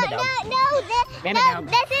 dog, No, rabbit, no, dog. no, Rabbit no, dog.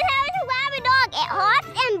 this is how it's a rabbit dog. It hops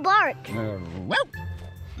and barks.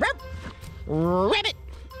 Rabbit,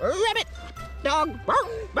 rabbit, dog,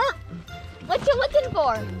 bark, bark. What you looking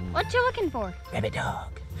for? What you looking for? Rabbit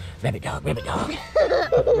dog, rabbit dog, rabbit dog.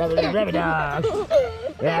 Rabbit, rabbit dog,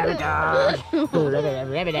 rabbit dog, rabbit,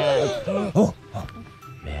 rabbit dog. Oh, oh.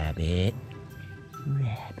 Rabbit,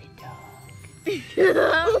 rabbit dog.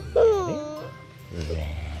 Rabbit,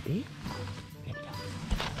 rabbit dog.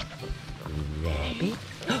 Rabbit,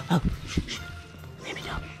 oh, shh, shh. Rabbit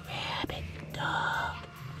dog, rabbit dog.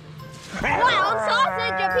 Wild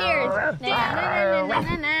sausage appears. Rabbit dog,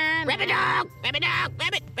 rabbit dog,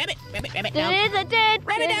 rabbit, rabbit, rabbit, rabbit dog.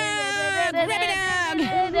 Rabbit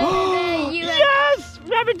dog. Yes!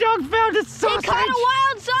 Rabbit dog found a He sausage! caught a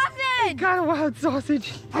wild sausage. Got a wild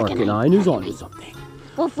sausage. Arcanine is on to something.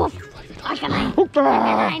 Woof woof. Arcanine.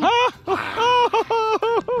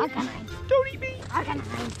 Don't eat me!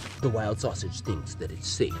 Arcanine. The wild sausage thinks that it's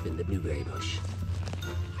safe in the blueberry bush.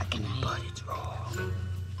 But it's wrong.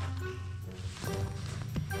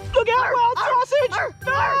 Look out, wild sausage!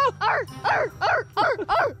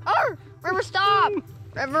 River, stop.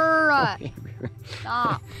 River, Okay, River.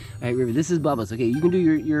 stop. All right, River, this is Bubba's. Okay, you can do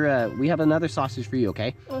your we have another sausage for you,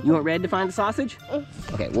 okay? You want Red to find the sausage?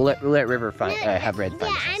 Okay, we'll let River find, have Red find the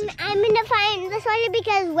sausage. I'm gonna find the sausage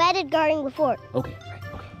because Red is guarding the fort. Okay, right,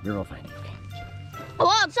 okay. River will find it, okay. A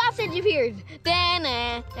wild sausage appears.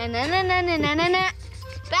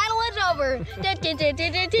 Battle is over.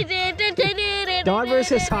 Dog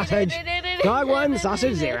versus sausage. Dog 1,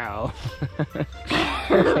 sausage 0.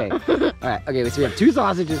 Okay. All right. Okay. So we have 2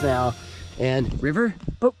 sausages now, and River.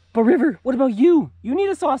 But River, what about you? You need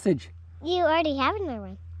a sausage. You already have another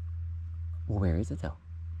one. Well, where is it though?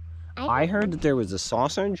 I heard that there was a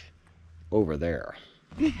sausage over there.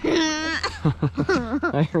 I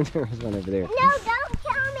heard there was one over there. No, don't tell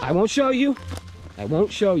me. I won't show you. I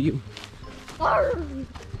won't show you.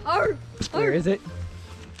 Where is it?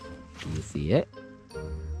 Do you see it?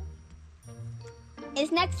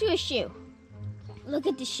 It's next to a shoe. Look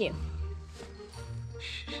at the shoe.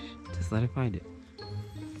 Shh, just let her find it.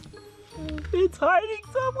 It's hiding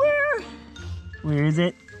somewhere. Where is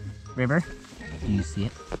it? River, do you see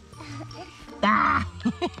it? Ah!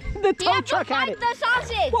 The tow truck had it. The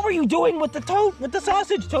sausage. What were you doing with the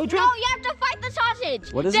sausage, tow truck? No, you have to fight the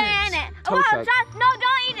sausage. What is it? Tow truck. No,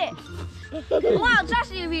 don't eat it. Wild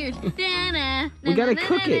sausage appears. We gotta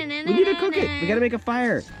cook it. We need to cook it. We gotta make a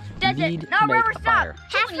fire. We need to make a fire.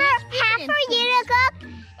 Half for you to cook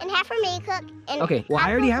and half for me to cook. And Okay, well,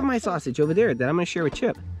 I already have my sausage over there that I'm gonna share with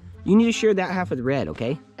Chip. You need to share that half with Red,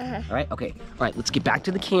 okay? All right, okay. All right, let's get back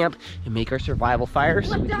to the camp and make our survival fire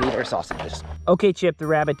so we can eat our sausages. Okay, Chip the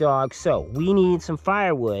rabbit dog, so we need some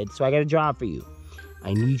firewood, so I got a job for you.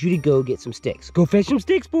 I need you to go get some sticks. Go fetch some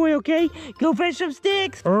sticks, boy, okay? Go fetch some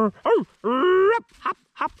sticks. Hop, hop,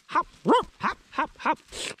 hop, hop, hop, hop, hop.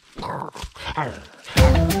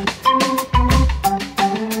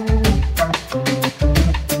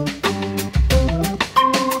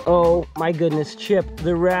 Oh my goodness, Chip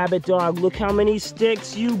the rabbit dog, look how many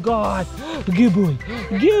sticks you got. Good boy,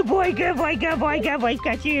 good boy, good boy, good boy, good boy.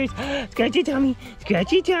 Scratch your ears, scratch your tummy,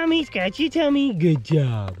 scratch your tummy, scratch your tummy. Good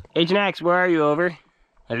job. Agent X, where are you? Over.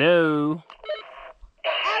 Hello.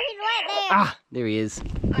 oh, he's right there. Ah, there he is.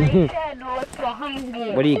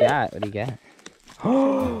 What do you got? What do you got?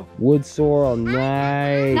 Wood sorrel,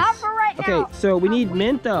 nice. Not for right now. Okay, so we need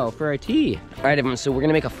mint though for our tea. All right, everyone, so we're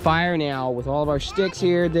gonna make a fire now with all of our sticks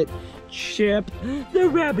here that Chip the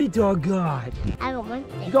rabbit dog got. I got one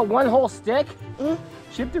stick. You got one whole stick? Mhm.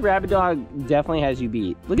 Chip the rabbit dog definitely has you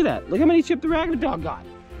beat. Look at that. Look how many Chip the rabbit dog got.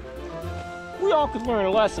 We all could learn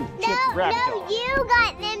a lesson from Chip the rabbit dog. You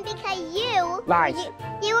got them because you. Lies.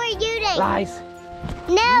 You were using. Lies.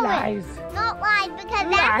 No, Lies. not lies because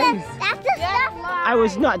Lies. that's the stuff. I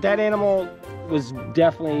was not. That animal was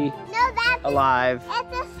definitely No, that's alive.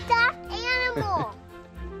 it's a stuffed animal.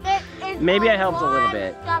 Maybe I helped a little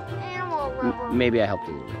bit. Stuffed animal, River. maybe I helped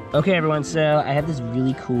a little bit. Okay, everyone, so I have this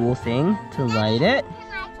really cool thing to light it.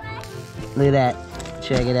 Look at that.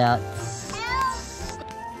 Check it out.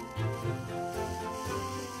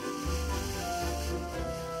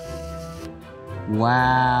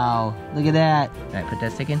 Wow. Look at that. All right, put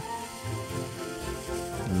that stick in.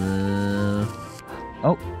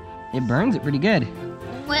 Oh, it burns it pretty good.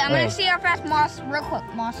 Wait, I'm gonna see how fast moss, real quick.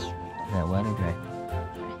 Moss. Is that wet or dry?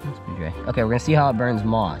 It's pretty dry. Okay, we're gonna see how it burns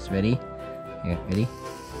moss. Ready? Here, ready?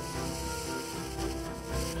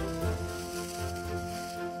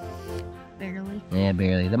 Barely. Yeah,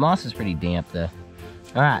 barely. The moss is pretty damp though.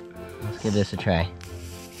 All right, let's give this a try.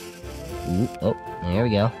 Ooh, oh, there we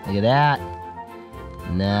go. Look at that.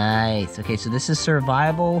 Nice. Okay, so this is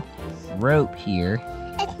survival rope here,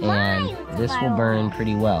 and this will burn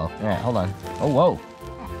pretty well. All right, hold on. Oh, whoa.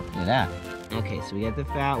 Look at that. Okay, so we got the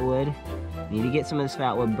fat wood. We need to get some of this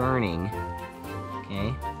fat wood burning.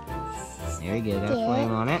 Okay. There we go. Got a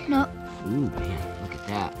flame on it. No. Ooh, man, look at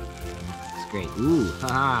that. That's great. Ooh,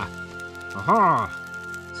 haha. Aha.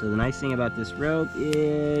 So the nice thing about this rope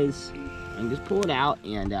is I can just pull it out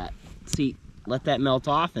and see, let that melt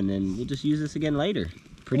off, and then we'll just use this again later.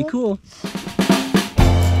 Pretty cool.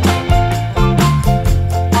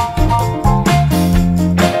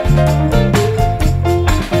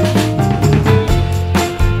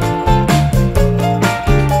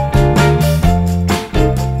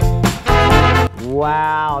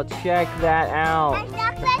 Wow, check that out. Look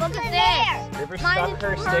at this. River Mine stuck is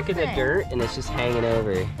her stick in the perfect. dirt and it's just hanging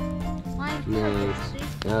over. Mine's Nice.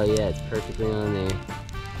 perfect. See? Oh yeah, it's perfectly on there.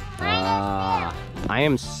 Ah, I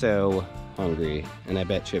am so hungry, and I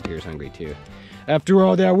bet Chip here's hungry too. After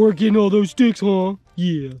all that work getting all those sticks, huh?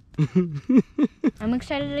 Yeah. I'm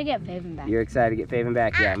excited to get Faven back. You're excited to get Faven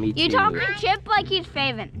back? Yeah, me too. You talk to Chip like he's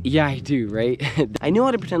Faven. Yeah, I do, right? I know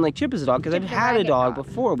how to pretend like Chip is a dog because I've Chip's a had a ragged dog dog.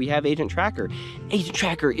 before. We have Agent Tracker. Agent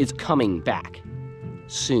Tracker is coming back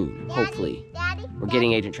soon, hopefully. Daddy, We're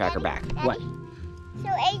getting Agent Tracker back. What? So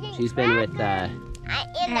Agent She's been with, and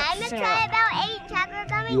I'm excited about Agent Tracker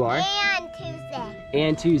coming. You are? And Tuesday.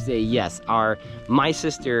 And Tuesday, yes, my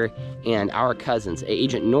sister and our cousins,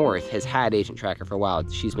 Agent North, has had Agent Tracker for a while.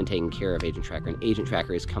 She's been taking care of Agent Tracker, and Agent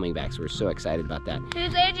Tracker is coming back, so we're so excited about that.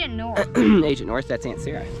 Who's Agent North? Agent North, that's Aunt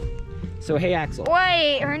Sarah. So, hey, Axel.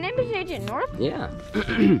 Wait, her name is Agent North? Yeah.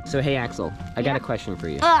 So, hey, Axel, I got a question for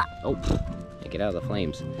you. Oh, hey, get out of the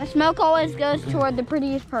flames. The smoke always goes toward the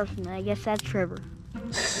prettiest person. I guess that's River.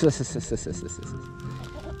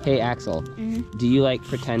 Hey, Axel, do you like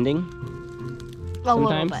pretending?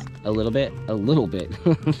 Sometimes? A little bit. A little bit.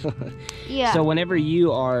 Yeah. So whenever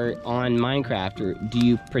you are on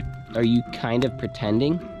Minecraft, are you kind of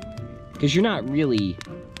pretending? Because you're not really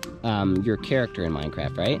your character in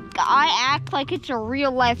Minecraft, right? I act like it's a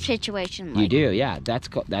real life situation. Like, You do, yeah. That's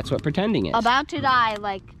what pretending is. about to die,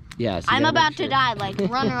 like Yes. I'm about to die, like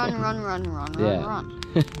run, run.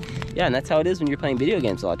 Yeah, and that's how it is when you're playing video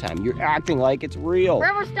games all the time. You're acting like it's real.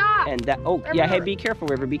 River, stop! And that. Oh, yeah. Hey, be careful,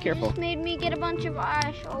 River. Be You careful. just made me get a bunch of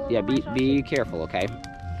ash all over Yeah, my be careful, okay?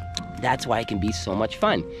 That's why it can be so much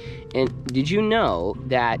fun. And did you know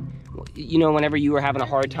that, whenever you were having a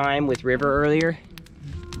hard time with River earlier,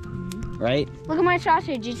 right? Look at my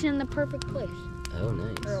sausage, it's in the perfect place. Oh,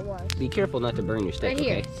 nice. Or it was. Be careful not to burn your stick, Right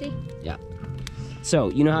here, okay? see? So,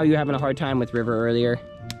 you know how you were having a hard time with River earlier?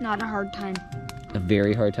 Not a hard time. A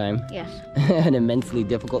very hard time? Yes. An immensely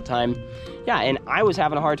difficult time? Yeah, and I was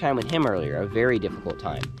having a hard time with him earlier, a very difficult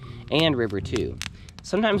time. And River, too.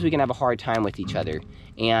 Sometimes we can have a hard time with each other.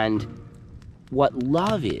 And what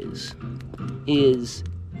love is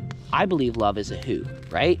I believe love is a who,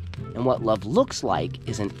 right? And what love looks like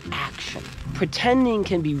is an action. Pretending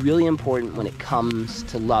can be really important when it comes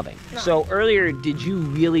to loving. So earlier, did you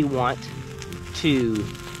really want to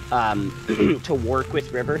to work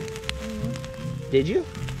with River? Did you?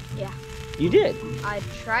 Yeah. You did? I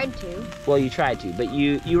tried to. Well, you tried to, but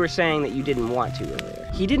you were saying that you didn't want to earlier.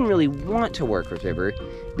 He didn't really want to work with River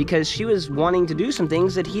because she was wanting to do some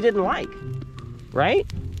things that he didn't like, right?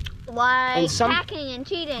 Like some- hacking and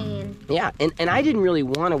cheating and... Yeah, and I didn't really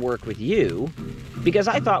want to work with you because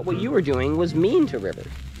I thought what you were doing was mean to River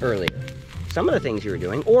earlier. Some of the things you were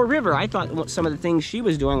doing, or River, I thought some of the things she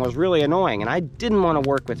was doing was really annoying and I didn't want to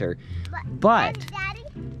work with her. But, Daddy,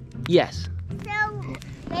 yes. so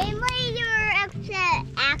mainly you were upset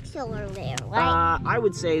Axel earlier, right? I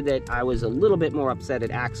would say that I was a little bit more upset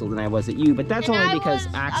at Axel than I was at you, but that's And only I because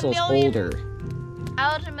was a Axel's million- older.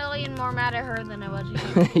 I was a million more mad at her than I was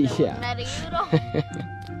at you. Yeah. Mad at you though.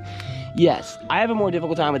 Yes, I have a more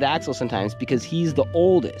difficult time with Axel sometimes because he's the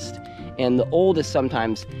oldest. And the oldest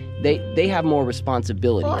sometimes, they have more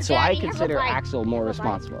responsibility. Well, so Daddy, I have a consider bite. Axel more Have a bite.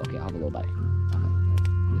 responsible. Okay, I'll have a little bite.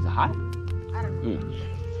 hot? I don't know.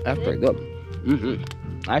 That's pretty good.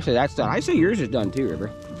 Actually, that's done. I say yours is done too,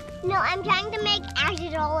 River. No, I'm trying to make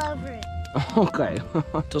acid all over it. Okay.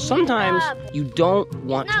 So sometimes you don't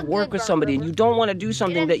want to work with somebody and you don't want to do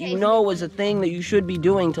something that you know is a thing that you should be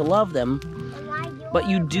doing to love them, but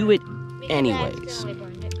you do it anyways.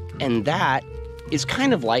 And that is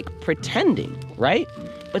kind of like pretending, right?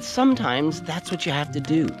 But sometimes that's what you have to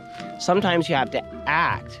do. Sometimes you have to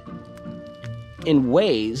act in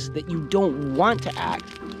ways that you don't want to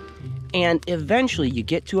act. And eventually you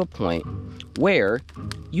get to a point where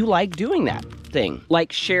you like doing that thing.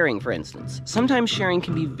 Like sharing, for instance. Sometimes sharing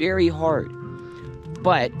can be very hard,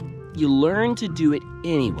 but you learn to do it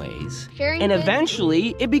anyways. And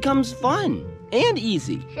eventually it becomes fun and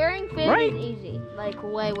easy. Sharing food Right? is easy. Like,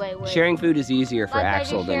 way. Sharing food is easier for Like I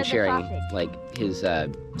Axel just than shared sharing the sausage. like his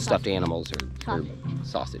stuffed animals or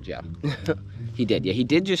sausage, yeah. He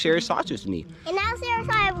did just share his sausage with me. And now Sarah's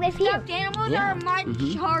sorry with you. Stuffed animals are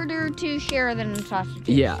much harder to share than sausages.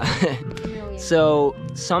 Yeah. So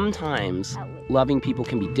sometimes loving people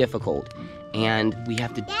can be difficult, and we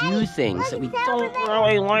have to do things that we don't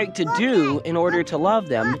really like to do in order to love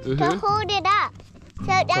them. To hold it up.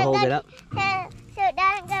 So it To doesn't hold it up. So it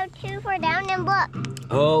doesn't go too far down and look.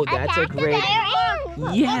 Oh, that's a Attack the great. bear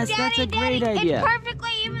and- Yes, that's a great idea. It's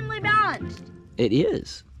perfectly evenly balanced. It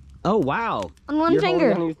is. Oh, wow. On one You're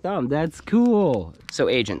finger. holding on your thumb. That's cool. So,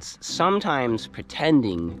 agents, sometimes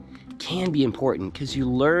pretending can be important because you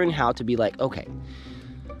learn how to be like, okay,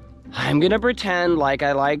 I'm going to pretend like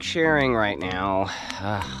I like sharing right now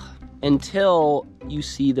until you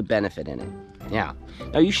see the benefit in it. Yeah.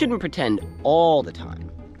 Now, you shouldn't pretend all the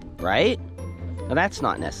time, right? Now, that's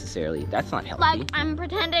not healthy. Like, I'm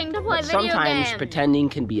pretending to play But video sometimes games. pretending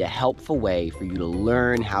can be a helpful way for you to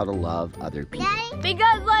learn how to love other people.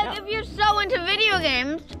 Because, like, if you're so into video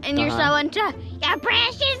games and you're so into your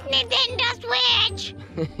precious Nintendo Switch,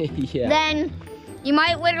 Yeah. then you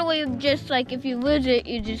might literally just, like, if you lose it,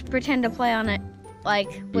 you just pretend to play on it,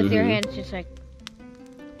 like, with your hands, just like.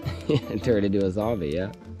 Turn into a zombie,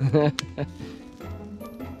 yeah.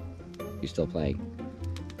 You're still playing.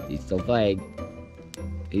 He's still playing.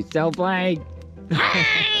 He's still playing.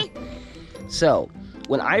 So,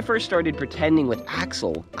 when I first started pretending with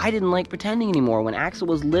Axel, I didn't like pretending anymore. When Axel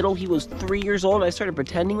was little, he was 3 years old, I started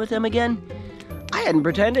pretending with him again. I hadn't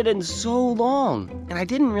pretended in so long, and I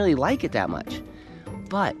didn't really like it that much.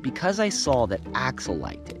 But because I saw that Axel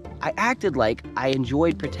liked it, I acted like I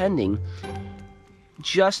enjoyed pretending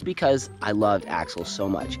just because I loved Axel so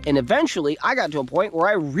much. And eventually, I got to a point where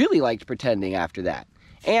I really liked pretending after that.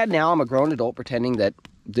 And now I'm a grown adult pretending that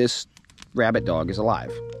this rabbit dog is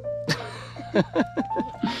alive.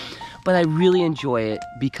 But I really enjoy it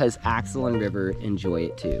because Axel and River enjoy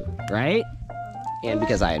it too, right? And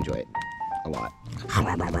because I enjoy it a lot. I'll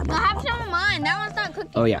have some of mine. That one's not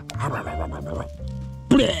cooking. Oh, yeah.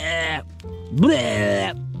 Bleh,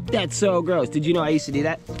 bleh. That's so gross. Did you know I used to do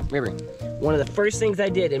that? River, one of the first things I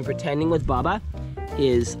did in pretending with Bubba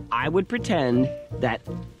is I would pretend that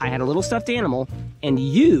I had a little stuffed animal and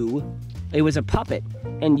it was a puppet,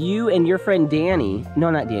 and you and your friend Danny, no,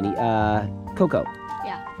 not Danny, Coco.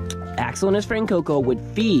 Yeah. Axel and his friend Coco would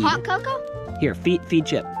feed. Hot cocoa? Here, feed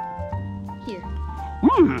Chip. Here.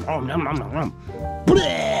 Oh, nom, nom, nom, nom.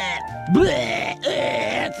 Bleh, bleh,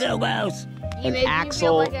 it's so gross. And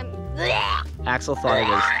Axel thought it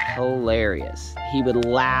was hilarious. He would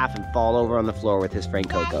laugh and fall over on the floor with his friend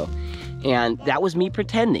Coco. And that was me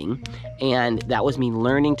pretending, and that was me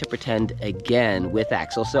learning to pretend again with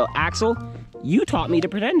Axel. So, Axel, you taught me to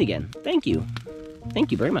pretend again. Thank you.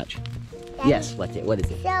 Thank you very much. Yes, what is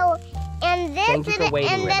it? So, and Thank you this for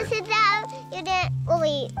waiting, is how you didn't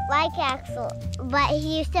really like Axel, but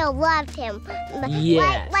you still loved him.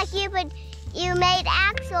 Yes. Like you made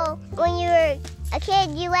Axel when you were a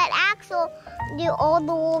kid. You let Axel do all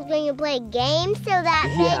the rules when you played games, so that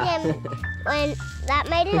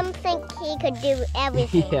made him think he could do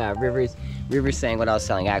everything. Yeah, River's saying what I was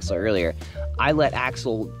telling Axel earlier. I let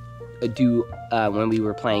Axel do, when we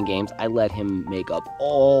were playing games, I let him make up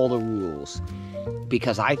all the rules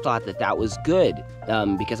because I thought that was good.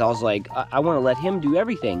 Because I was like, I want to let him do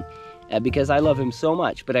everything because I love him so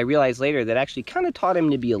much. But I realized later that actually kind of taught him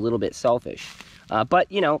to be a little bit selfish.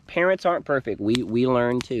 But, you know, parents aren't perfect. We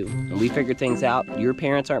learn too. And we figure things out. Your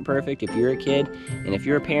parents aren't perfect if you're a kid. And if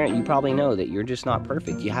you're a parent, you probably know that you're just not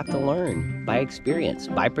perfect. You have to learn by experience,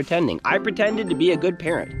 by pretending. I pretended to be a good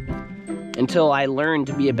parent until I learned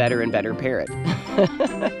to be a better and better parent.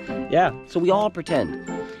 Yeah, so we all pretend.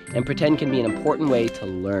 And pretend can be an important way to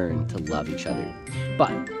learn to love each other.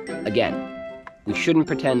 But, again, we shouldn't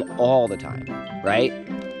pretend all the time, right?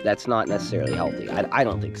 That's not necessarily healthy. I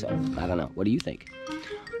don't think so. I don't know. What do you think?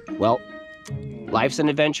 Well, life's an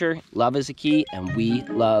adventure. Love is a key, and we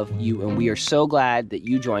love you. And we are so glad that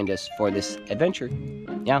you joined us for this adventure.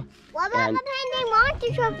 Yeah. What about the painting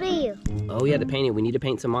monster truck for you? Oh yeah, the painting. We need to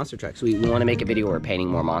paint some monster trucks. We want to make a video where we're painting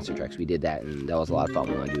more monster trucks. We did that, and that was a lot of fun.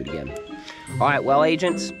 We want to do it again. All right, well,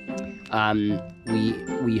 agents,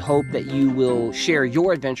 we hope that you will share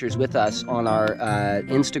your adventures with us on our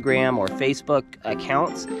Instagram or Facebook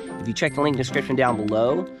accounts. If you check the link in the description down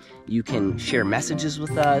below, you can share messages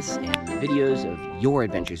with us and videos of your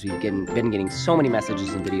adventures. We've been getting so many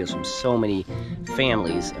messages and videos from so many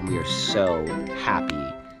families, and we are so happy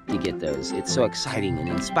to get those. It's so exciting and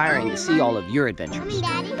inspiring to see all of your adventures.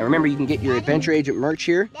 And remember, you can get your Adventure Agent merch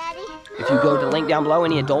here. If you go to the link down below,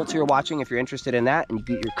 any adults who are watching, if you're interested in that, and you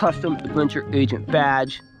get your custom Adventure Agent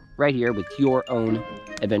badge right here with your own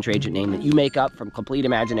Adventure Agent name that you make up from complete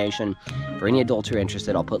imagination. For any adults who are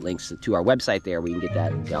interested, I'll put links to our website there where you can get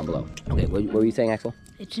that down below. Okay, what were you saying, Axel?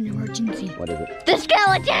 It's an emergency. What is it? The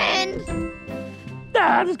skeletons!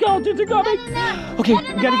 Ah, the skeletons are coming! Okay,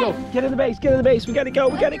 we gotta go. Get in the base, get in the base. We gotta go,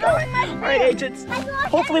 we gotta go. All right, agents.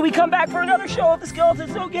 Hopefully we come back for another show of the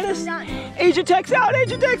skeletons don't get us. Agent Tex out,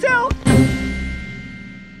 Agent Tex out!